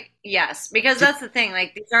be like, yes, because Te- that's the thing.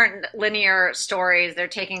 Like, these aren't linear stories. They're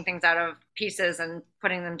taking things out of pieces and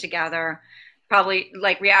putting them together. Probably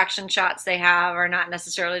like reaction shots they have are not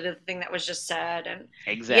necessarily to the thing that was just said. And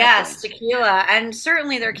exactly. yes, tequila. And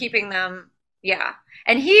certainly they're keeping them. Yeah.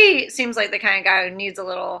 And he seems like the kind of guy who needs a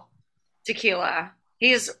little tequila.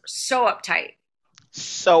 He's so uptight,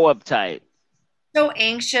 So uptight. so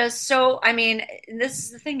anxious. I mean, this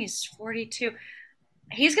is the thing. He's 42.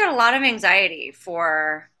 He's got a lot of anxiety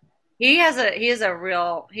for he's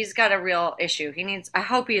got a real issue. I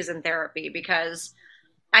hope he is in therapy because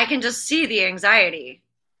I can just see the anxiety.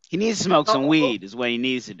 He needs to smoke some Oh, weed is what he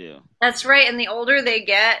needs to do. that's right. And the older they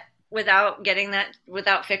get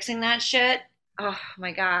without fixing that shit, oh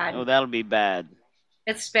my Oh, God. that'll be bad.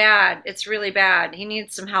 It's bad. It's really bad. He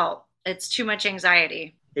needs some help. It's too much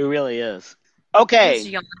anxiety. It really is. Did you just Okay.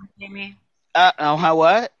 yawn, Amy? Oh, how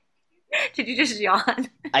what? Did you just yawn?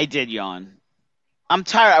 I did yawn. I'm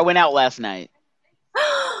tired. I went out last night.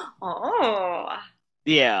 Oh.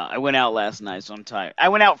 Yeah, I went out last night, so I'm tired. I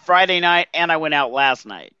went out Friday night and I went out last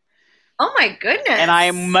night. Oh my And I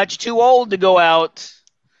am goodness. much too old to go out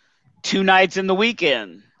 2 nights in the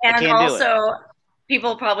weekend. I And can't do it. also,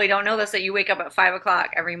 people probably don't know this that you wake up at 5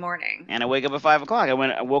 o'clock every morning. And I wake up at 5 o'clock.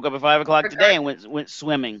 I woke up at 5 o'clock today and Regardless. went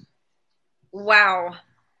swimming. Wow,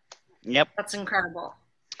 Yep. that's incredible.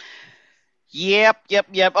 Yep.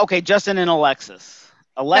 Okay, Justin and Alexis.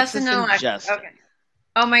 Justin Alexis and and Alexis. Justin. Okay.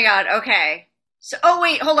 Oh my God. Okay. So, oh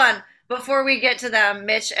wait, hold on. Before we get to them,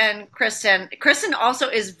 Mitch and Kristen. Kristen also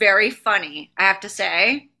is very funny. I have to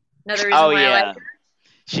say. Another reason Oh why I like yeah, her.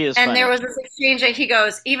 she is And there funny. was this exchange that he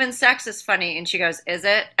goes, "Even sex is funny," and she goes, "Is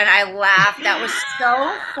it?" And I laughed. That was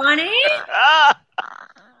so funny.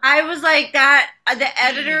 I was like that. The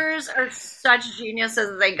editors are such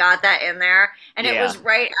geniuses. They got that in there, and it Yeah. was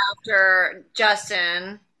right after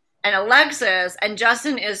Justin. and Alexis, and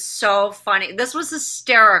Justin is so funny. This was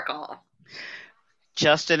hysterical.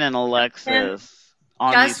 Justin and And Alexis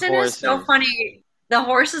on these Justin is so horses. funny. The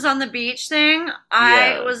horses on the beach thing,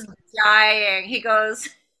 I Yes. was dying. He goes,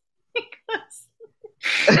 he goes,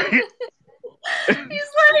 he's like, what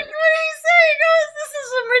do you say? He goes, this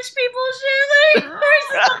is some rich people shit. Like,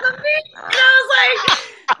 horses on the beach. And I was like,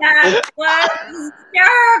 that was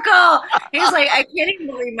hysterical. He's like, I can't even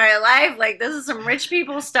believe my life. Like, this is some rich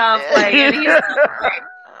people stuff. Like, and he's like,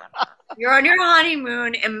 you're on your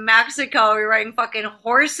honeymoon in Mexico. You're riding fucking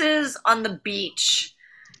horses on the beach.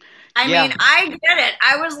 I Yeah, mean, I get it.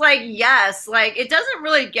 I was like, yes, like it doesn't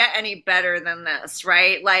really get any better than this,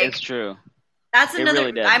 right? it's Like true. that's It another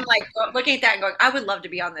really I'm doesn't. like looking at that and going, I would love to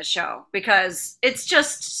be on this show because it's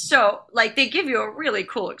just so like they give you a really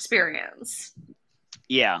cool experience.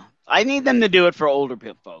 Yeah. I need them to do it for older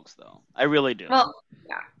folks, though. I really do. Well,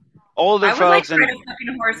 yeah. Older I would like folks, to and ride a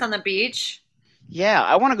fucking horse on the beach. yeah,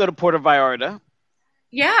 I want to go to Puerto Vallarta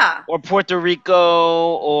Yeah. or Puerto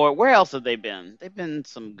Rico, or where else have they been? They've been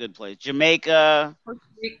some good places. Jamaica, Costa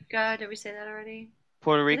Rica, did we say that already?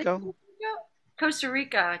 Puerto Did they go to Rico. Costa Rica? Costa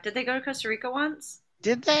Rica. Did they go to Costa Rica once?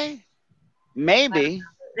 Did they? I don't know. Maybe.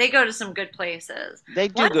 They go to some good places. They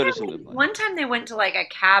do go to some good places. One time they went to like a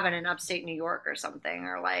cabin in upstate New York or something,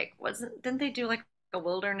 or like wasn't didn't they do like a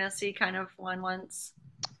wildernessy kind of one once?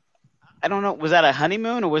 I don't know. Was that a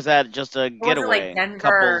honeymoon or was that just a Or was it like getaway? Couples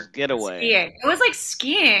Denver getaway. skiing? It was like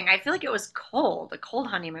skiing. I feel like it was cold, a cold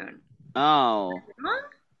honeymoon. Oh. Huh?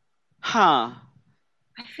 Huh.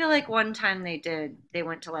 I feel like one time they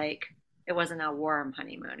went to like it wasn't a warm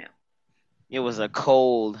honeymoon. It was a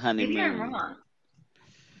cold Maybe I'm honeymoon. wrong.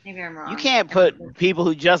 Maybe I'm You wrong. can't put people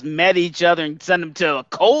who just met each other and send them to a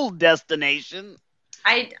cold destination.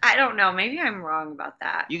 I don't know. Maybe I'm wrong about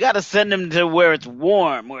that. You got to send them to where it's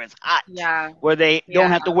warm, where it's hot, Yeah. where they don't Yeah.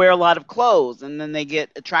 have to wear a lot of clothes, and then they get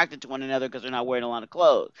attracted to one another because they're not wearing a lot of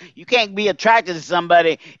clothes. You can't be attracted to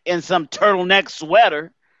somebody in some turtleneck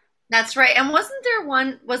sweater. That's right. And wasn't there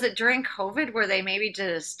one, was it during COVID where they maybe did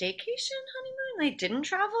a staycation honeymoon? They didn't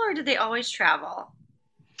travel or did they always travel?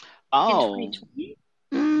 Like in Oh, 2020?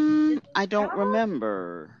 Did they I don't travel?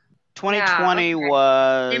 remember. Yeah, 2020 okay.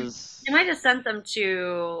 They, was. they might have sent them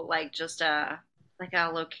to like just a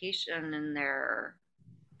location in their,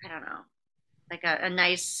 I don't know, like a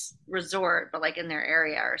nice resort, but like in their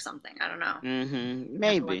area or something. I don't know. I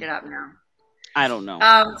have to look Maybe. it up now. I don't know.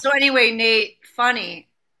 So anyway, Nate, funny,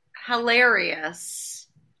 hilarious.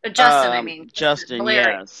 Justin, I mean, Justin,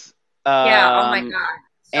 hilarious. yes. Yeah. Oh my Um, God.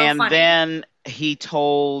 So and funny. then he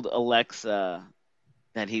told Alexa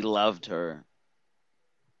that he loved her.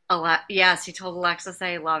 Yes, he told Alexis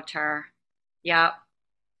that he loved her. Yep.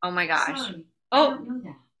 Oh my gosh. Sorry, I Oh, don't know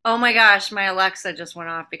that. oh my gosh. My Alexa just went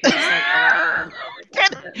off because it's like,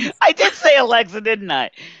 I did say Alexa, didn't I?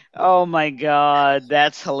 Oh my God,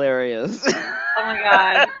 that's hilarious. oh my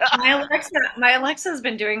God. My Alexa's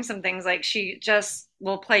been doing some things like she just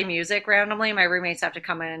will play music randomly. My roommates have to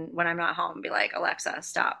come in when I'm not home and be like, Alexa,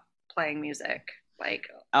 stop playing music. Like,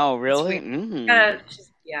 Oh, it's really? weird.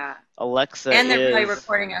 Yeah. Alexa And they're probably is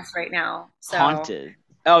recording us right now. So, haunted.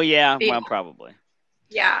 Oh, yeah, yeah. well, probably.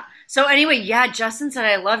 Yeah. So anyway, yeah, Justin said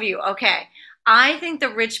I love you. Okay. I think the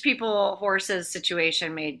rich people horses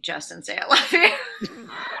situation made Justin say I love you.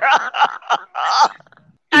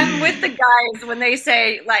 I'm with the guys when they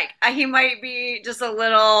say like he might be just a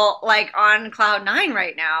little like on cloud nine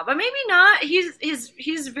right now, but maybe not. He's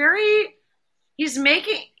very I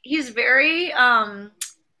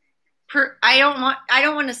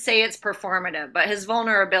don't want to say it's performative, but his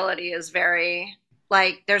vulnerability is very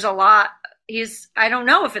like there's a lot he's I don't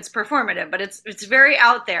know if it's performative, but it's very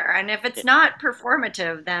out there. And if it's not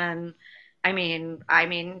performative, then I mean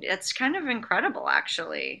it's kind of incredible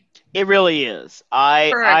actually It really is. I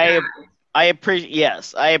for a I guy. I appreciate.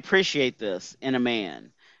 Yes, I appreciate this in a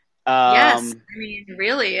man. Yes, Um, I mean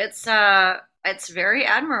really it's very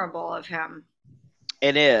admirable of him.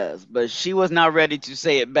 it is, but she was not ready to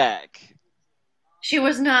say it back. She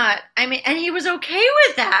was not. I mean, and he was okay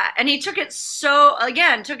with that. And he took it so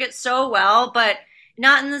well, but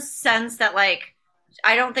not in the sense that, like,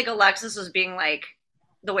 I don't think Alexis was being like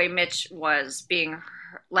the way Mitch was being,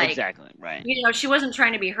 like, Exactly, right. she wasn't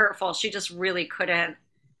trying to be hurtful. She just really couldn't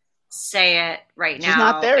say it right She's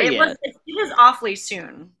not now. there yet. It was awfully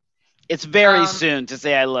soon. It's very Um, soon to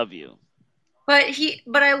say I love you.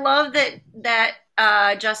 But I love that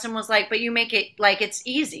Justin was like, but you make it like it's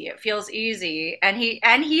easy. It feels easy, and he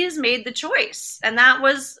has made the choice, and that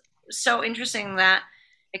was so interesting that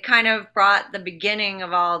it kind of brought the beginning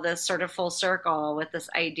of all this sort of full circle with this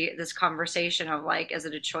idea, this conversation of like, is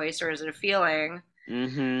it a choice or is it a feeling?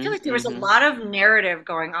 I feel Mm-hmm. like there was a Mm-hmm. lot of narrative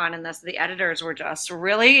going on in this. The editors were just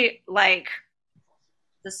really like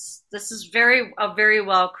this is a very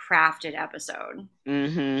well crafted episode.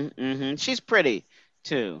 Mm-hmm. Mm-hmm. She's pretty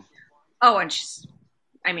too. Oh, and she's,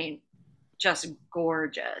 I mean, just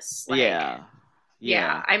gorgeous. Like, Yeah.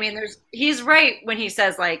 yeah. Yeah. I mean, he's right when he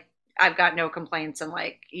says like I've got no complaints and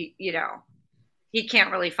like you know, he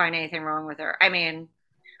can't really find anything wrong with her. I mean,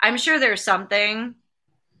 I'm sure there's something,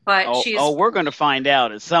 but Oh, we're going to find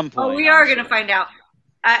out at some oh, point, we I'm are going to sure. find out.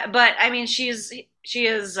 But I mean, she is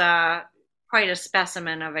quite a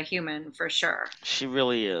specimen of a human for sure. She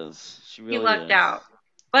really is. She He really lucked is. out.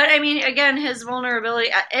 But I mean, again, his vulnerability,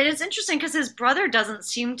 and it's interesting because his brother doesn't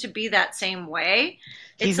seem to be that same way.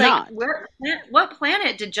 It's He's like, not. what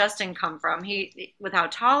planet did Justin come from? With how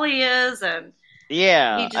tall he is, and he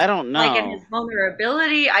Yeah, just I don't like in his know.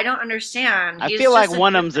 vulnerability. I don't understand. I He's feel like just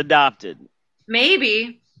one of them's adopted.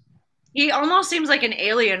 maybe he almost seems like an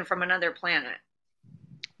alien from another planet.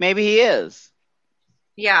 Maybe he is.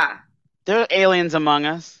 Yeah, There are aliens among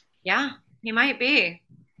us. yeah, he might be.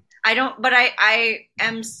 I don't, but I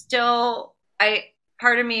am still,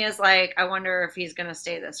 part of me is like, I wonder if he's going to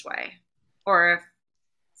stay this way or if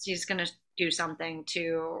he's going to do something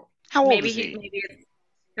to, How old is he? maybe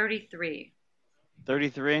 33.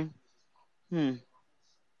 33? Hmm.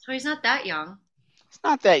 So he's not that young. He's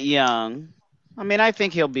not that young. I mean, I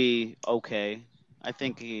think he'll be okay. I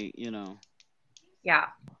think Yeah.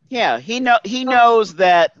 yeah, he knows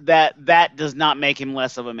that does not make him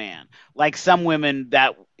less of a man. Like some women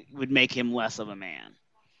that would make him less of a man. And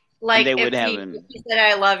Like they would have if him he said,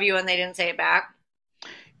 I love you and they didn't say it back.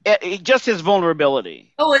 just his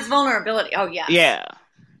vulnerability. Oh, it's vulnerability. Oh, yes. Yeah.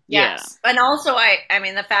 Yeah. Yes. And also, I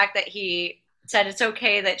mean, the fact that he said it's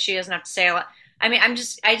okay that she doesn't have to say a lot. I mean, I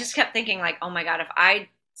just kept thinking like, oh my God, if I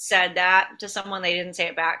said that to someone, they didn't say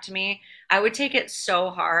it back to me, I would take it so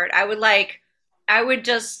hard. I would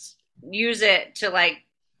just use it to like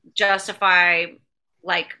justify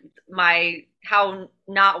like my, how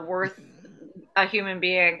not worth a human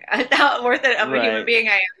being, not worth it of a human Right. being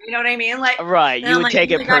I am. You know what I mean? Like, Right. and You I'm would like,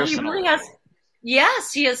 take oh it my God, he personal. really has,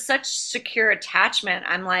 yes, he has such secure attachment.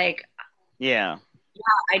 I'm like, Yeah.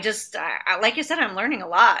 like I said, I'm learning a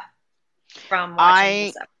lot from watching I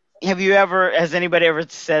this episode. has anybody ever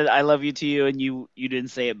said I love you to you and you didn't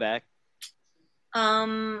say it back?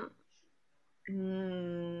 Um,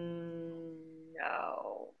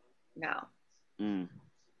 no, no. Mm.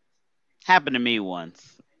 Happened to me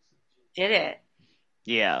once. Did it?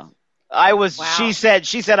 Yeah. Wow. She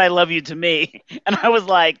said I love you to me and I was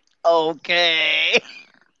like, "Okay."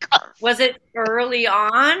 Was it early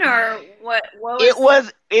on or what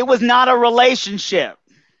was, It was not a relationship.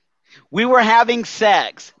 We were having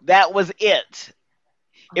sex. That was it.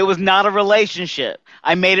 It was not a relationship.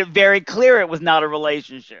 I made it very clear it was not a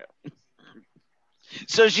relationship.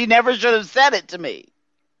 So she never should have said it to me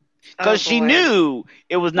oh because she boy. knew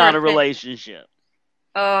it was not Poor a thing. relationship.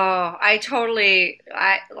 Oh, I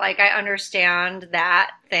understand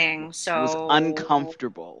that thing. It was So,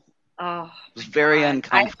 uncomfortable. oh It was my very God. I've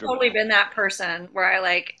uncomfortable. totally been that person where I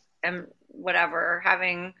like am whatever,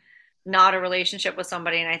 having not a relationship with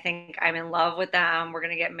somebody and I think I'm in love with them, we're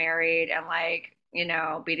gonna get married and like, you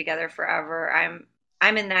know, be together forever.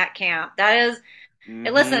 I'm in that camp. That is,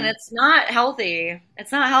 listen, Hmm. it's not healthy.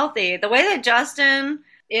 It's not healthy. The way that Justin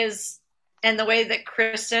is and the way that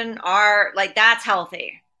Kristen are, like that's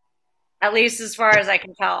healthy. At least as far as I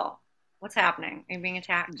can tell. What's happening? Are you being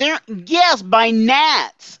attacked? Yes, by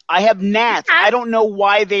gnats. I have gnats. I Yes. don't know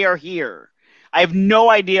why they are here. I have no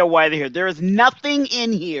idea why they're here. There is nothing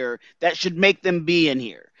in here that should make them be in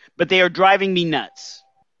here, but they are driving me nuts.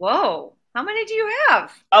 Whoa. How many do you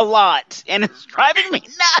have? A lot, and it's driving me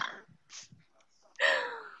nuts.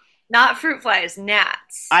 Not fruit flies,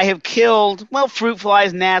 gnats. I have killed, well, fruit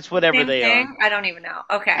flies, gnats, whatever Same they are. thing? I don't even know.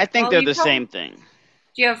 Okay. I think Well, they're you the probably, same thing.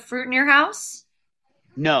 do you have fruit in your house?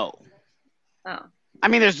 No. Oh. I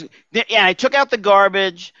mean, yeah, I took out the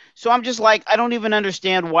garbage, so I'm just like, I don't even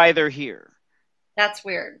understand why they're here. That's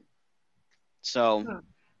weird. So Hmm.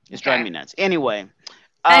 it's Okay. driving me nuts. Anyway,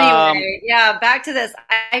 Anyway, yeah, back to this.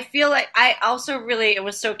 I feel like I also really it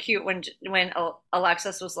was so cute when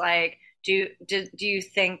Alexis was like, do you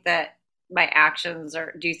think that my actions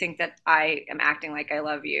or do you think that I am acting like I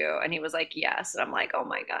love you? And he was like, yes. And I'm like, oh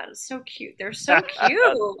my God, it's so cute. They're so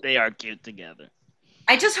cute. they are cute together.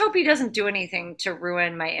 I just hope he doesn't do anything to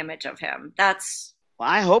ruin my image of him. That's Well,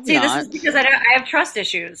 I hope see, this not. is because I have trust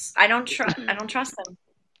issues. I don't trust him.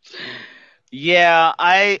 Yeah,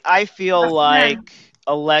 I feel Trust men. like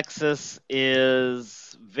Alexis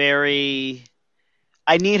is very.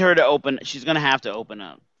 I need her to open. She's gonna have to open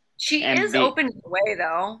up. She and is be open in a way,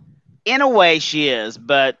 though. in a way she is,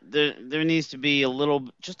 but there needs to be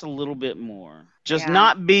just a little bit more. Just Yeah,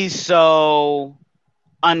 not be so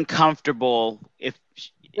uncomfortable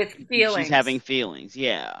with if she's having feelings. feelings.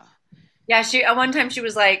 Yeah. Yeah, she at one time she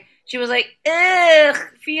was like, ugh,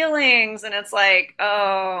 feelings, and it's like,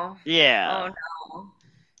 oh, oh Yeah. no.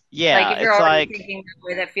 Like Yeah, if you're it's already like, thinking that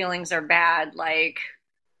way that feelings are bad, like,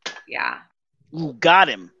 yeah, ooh, got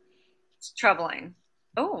him. it's troubling.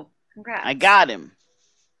 Oh, I congrats. got him.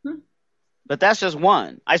 Hmm. But that's just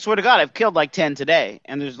one. I swear to God, I've killed like 10 today,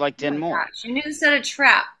 and there's like Oh 10 my more. gosh, you need to set a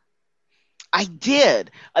trap. I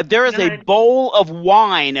did. There You is know how a to bowl of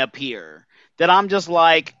wine up here that I'm just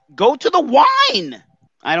like, go to the wine.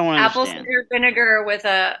 I don't apple understand. cider vinegar with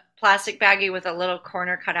a plastic baggie with a little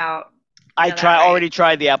corner cut out. You I know that, right? already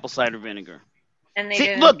tried the apple cider vinegar. And they See,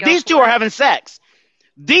 didn't look, go these two for are it. having sex.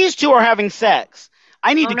 These two are having sex.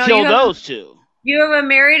 I need Oh to no, kill those two. you have a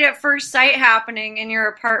married at first sight happening in your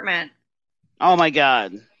apartment. Oh my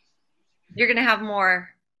God. You're gonna have more.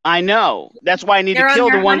 I know. That's why I need to They're on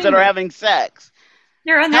kill the their ones that are honeymoon. having sex.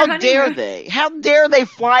 They're on their How dare honeymoon. they? How dare they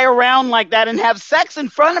fly around like that and have sex in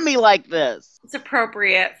front of me like this? It's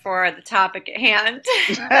appropriate for the topic at hand.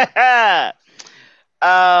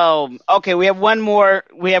 Oh, okay. We have one more.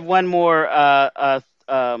 We have one more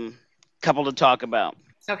couple to talk about.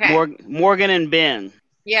 Okay. Morgan and Ben.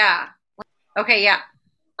 Yeah. Okay, yeah.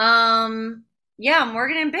 Yeah,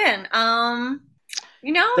 Morgan and Ben.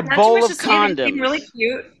 The Not too bowl much of to say. They seem really condoms.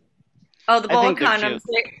 cute. Oh, the I bowl of think they're condoms. cute.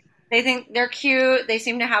 They think they're cute. They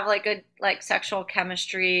seem to have like good like sexual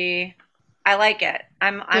chemistry. I like it.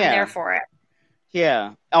 I'm there Yeah, for it.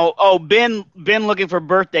 yeah. Oh, Ben looking for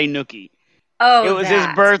birthday nookie. It Oh, was his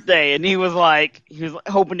that. birthday, and he was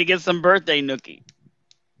hoping to get some birthday nookie.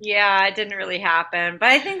 Yeah, it didn't really happen. But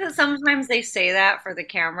I think that sometimes they say that for the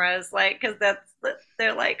cameras, like, because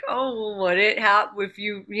they're like, oh, well, would it happen if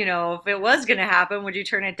if it was going to happen, would you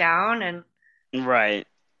turn it down? And, Right.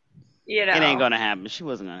 you It ain't know, gonna happen. She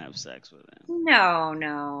wasn't gonna have sex with him. no,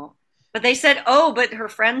 no. But they said, oh, but her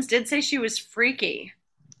friends did say she was freaky.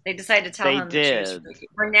 They decided to tell They him that she was did. freaky.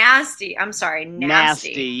 Or nasty. I'm sorry,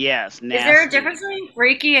 Nasty, nasty. yes, Is there a nasty. difference between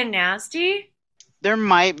freaky and nasty? There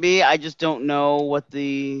might be. I just don't know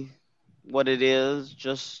what it is.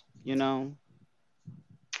 Just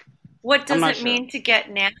What I'm does not it sure. mean to get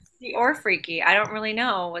nasty or freaky? I don't really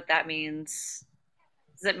know what that means.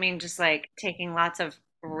 Does it mean just like taking lots of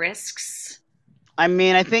risks? I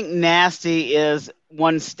mean, I think nasty is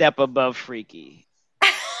one step above freaky.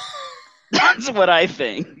 That's what I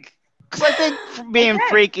think. Because I think being Okay.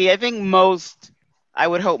 freaky, I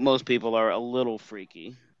would hope most people are a little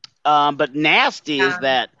freaky. But nasty is Um,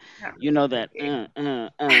 that, not that.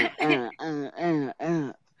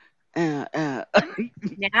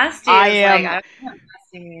 really nasty I is like am, I don't know what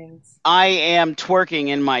nasty means. I am twerking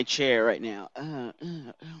in my chair right now.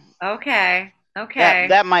 Okay. That Okay.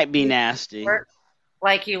 that might be You nasty. work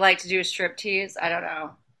like you like to do a strip tease? I don't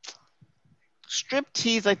know. Strip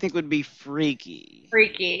tease, I think, would be freaky.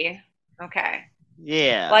 Freaky. Okay.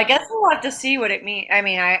 Well, I Yeah, guess we'll have to see what it means. I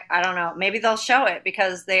mean, I don't know. Maybe they'll show it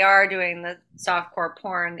because they are doing the softcore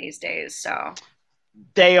porn these days. So,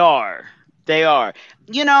 they are. They are.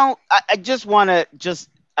 I just want to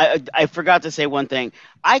I forgot to say one thing.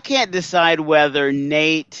 I can't decide whether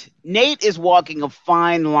Nate is walking a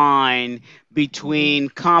fine line mhm. between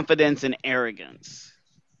confidence and arrogance.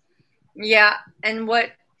 Yeah. And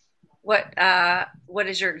what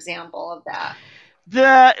is your example of that?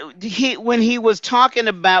 When he was talking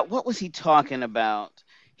about, what was he talking about?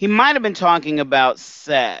 He might have been talking about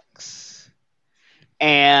sex,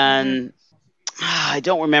 Hmm. and I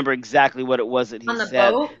don't remember exactly what it was that he On the said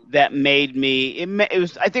boat? that made it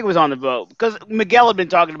was, I think it was on the boat, because Miguel had been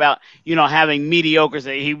talking about, having mediocre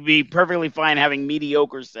sex. He'd be perfectly fine having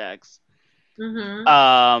mediocre sex, Hmm.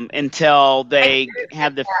 until I they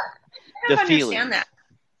have kind the of understand feelings. that.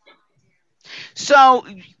 So,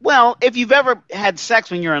 well, if you've ever had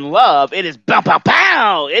sex when you're in love, it is pow pow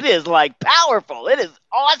pow. It is like powerful. It is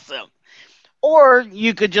awesome. Or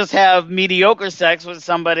you could just have mediocre sex with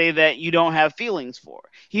somebody that you don't have feelings for.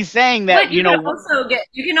 He's saying that, But you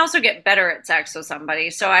can also get better at sex with somebody.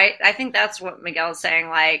 So I think that's what Miguel's saying.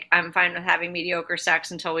 Like I'm fine with having mediocre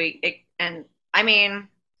sex until and I mean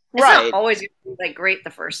it's not right, always gonna be like great the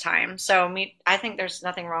first time. So I think there's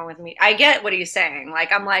nothing wrong with me. I get what he's saying.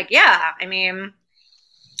 Like I'm like yeah. I mean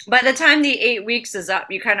by the time the 8 weeks is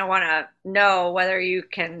up, you kind of want to know whether you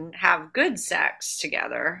can have good sex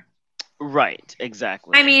together. right,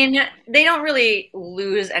 I exactly. mean, they don't really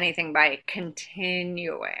lose anything by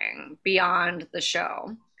continuing beyond the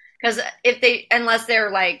show. Because unless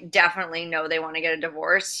they're like definitely know they want to get a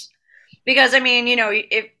divorce. Because I mean,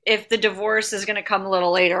 if the divorce is going to come a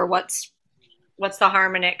little later, what's the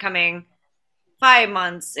harm in it coming 5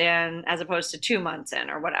 months in as opposed to 2 months in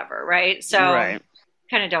or whatever, right? So Right.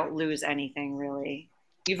 kind of don't lose anything really.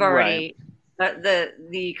 You've Right. already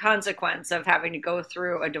the consequence of having to go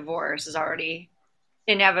through a divorce is already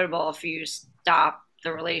inevitable if you stop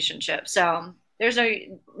the relationship. So there's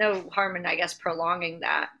no harm in, I guess, prolonging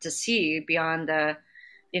that to see beyond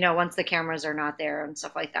once the cameras are not there and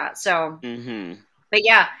stuff like that. So, Hmm. but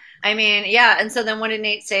yeah, I mean, yeah. And so then what did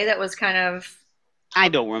Nate say that was kind of, I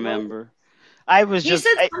don't remember. I was he just,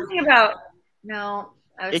 said something about, no,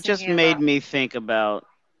 I was it just thinking made about, me think about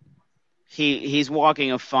he's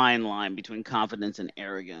walking a fine line between confidence and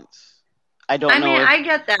arrogance. I don't I mean, know if I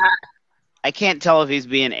get that. I can't tell if he's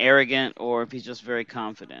being arrogant or if he's just very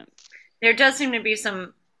confident. There does seem to be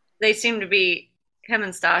they seem to be, him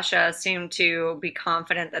and Stasha seem to be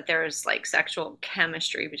confident that there's like sexual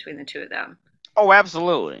chemistry between the two of them. Oh,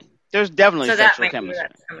 absolutely. There's definitely So that sexual might be where chemistry.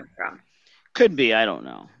 that's coming from. Could be. I don't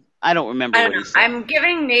know. I don't remember I don't what know. he said. I'm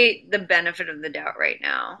giving Nate the benefit of the doubt right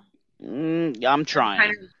now. I'm trying.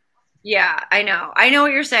 Kind of, yeah, I know. I know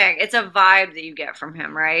what you're saying. It's a vibe that you get from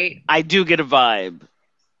him, right? I do get a vibe.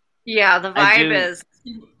 Yeah, the vibe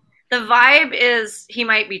is he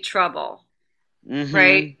might be trouble,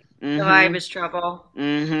 right? The vibe is trouble.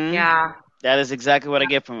 Yeah. That is exactly what I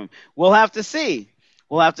get from him. We'll have to see.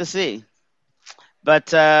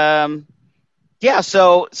 But yeah.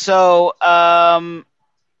 So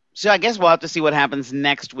I guess we'll have to see what happens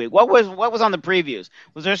next week. What was on the previews?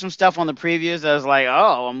 Was there some stuff on the previews that was like,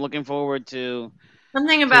 oh, I'm looking forward to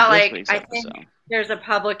Something about this like week's I episode? think there's a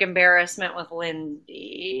public embarrassment with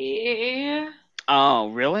Lindy. Oh,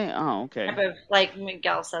 really? Oh, okay. Like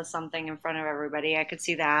Miguel says something in front of everybody. I could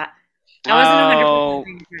see that. I wasn't 100%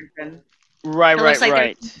 paying attention. Right, It looks like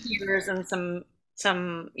right. there's some tears and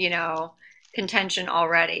some contention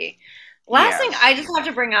already. Last thing I just have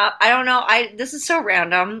to bring up, I don't know, this is so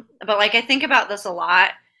random, but like I think about this a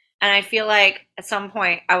lot, and I feel like at some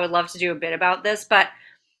point I would love to do a bit about this, but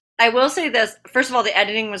I will say this. First of all, the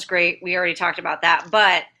editing was great. We already talked about that,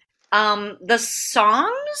 but the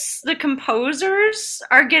songs, the composers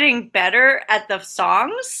are getting better at the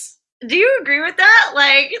songs. Do you agree with that?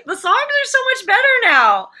 Like the songs are so much better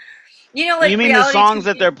now. Like you mean the songs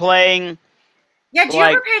that they're playing? Yeah, do you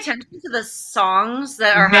ever pay attention to the songs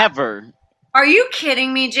that are never? Are you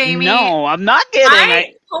kidding me, Jamie? No, I'm not kidding.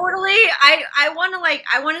 I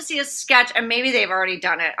want to see a sketch, and maybe they've already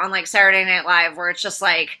done it on like Saturday Night Live, where it's just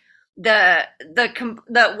like the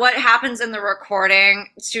what happens in the recording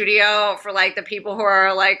studio for like the people who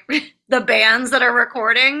are like the bands that are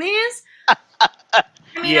recording these. I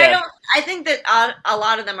mean, I think that a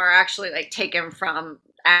lot of them are actually like taken from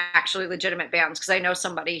actually legitimate bands, because I know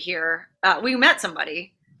somebody here. We met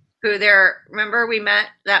somebody who remember we met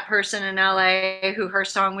that person in LA who her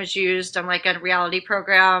song was used on like a reality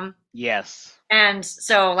program. Yes. And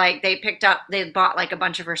so like they bought like a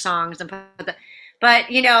bunch of her songs and but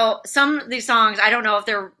some of these songs, I don't know if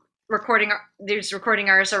these recording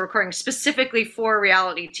artists are recording specifically for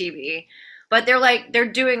reality TV, but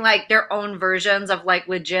they're doing like their own versions of like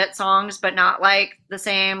legit songs, but not like the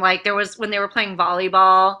same. Like there was when they were playing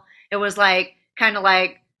volleyball, it was like kind of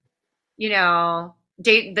like,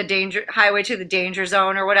 the danger highway to the danger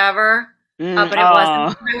zone or whatever. But it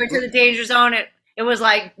wasn't highway to the danger zone. It was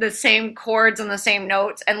like the same chords and the same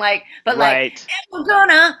notes and like, but like, we're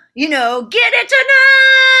gonna, get it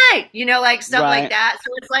tonight, like stuff like that.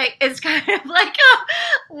 So it's like, it's kind of like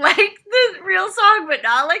the real song, but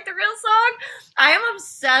not like the real song. I am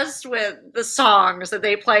obsessed with the songs that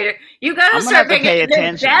they played. You gotta start paying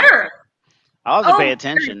attention. Better. I'll have to pay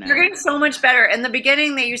attention now. You're getting so much better. In the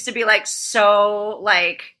beginning, they used to be like so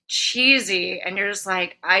like cheesy, and you're just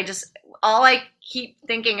like, all I keep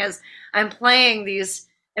thinking is I'm playing these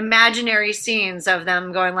imaginary scenes of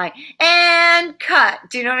them going like, and cut.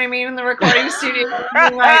 Do you know what I mean? In the recording studio.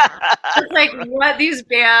 It's like what these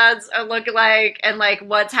bands are looking like and like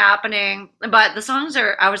what's happening. But the songs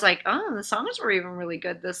I was like, oh, the songs were even really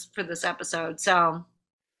good for this episode. So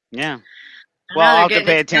yeah. Well, I'll have to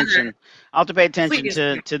pay attention. I'll have to pay attention Please.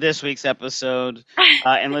 to this week's episode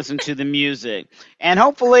and listen to the music. And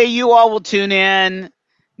hopefully you all will tune in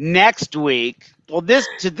next week. Well, this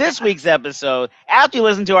week's episode after you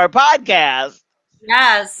listen to our podcast.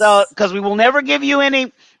 Yes. So, because we will never give you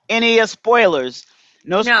any spoilers.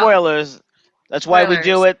 No spoilers. That's why we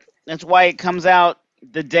do it. That's why it comes out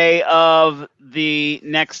the day of the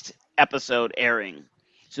next episode airing,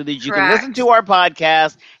 so that you can listen to our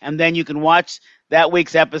podcast and then you can watch that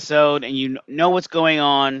week's episode, and you know what's going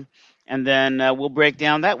on, and then we'll break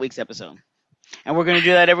down that week's episode. And we're going to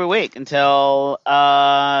do that every week until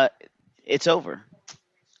it's over.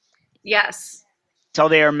 Yes. Until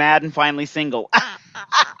they are mad and finally single.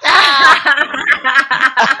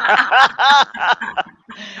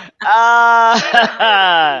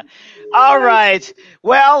 All right.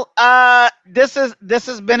 Well, this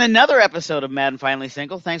has been another episode of Mad and Finally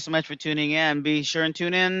Single. Thanks so much for tuning in. Be sure and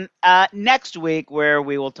tune in next week where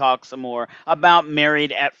we will talk some more about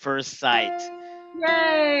Married at First Sight.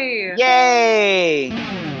 Yay! Yay!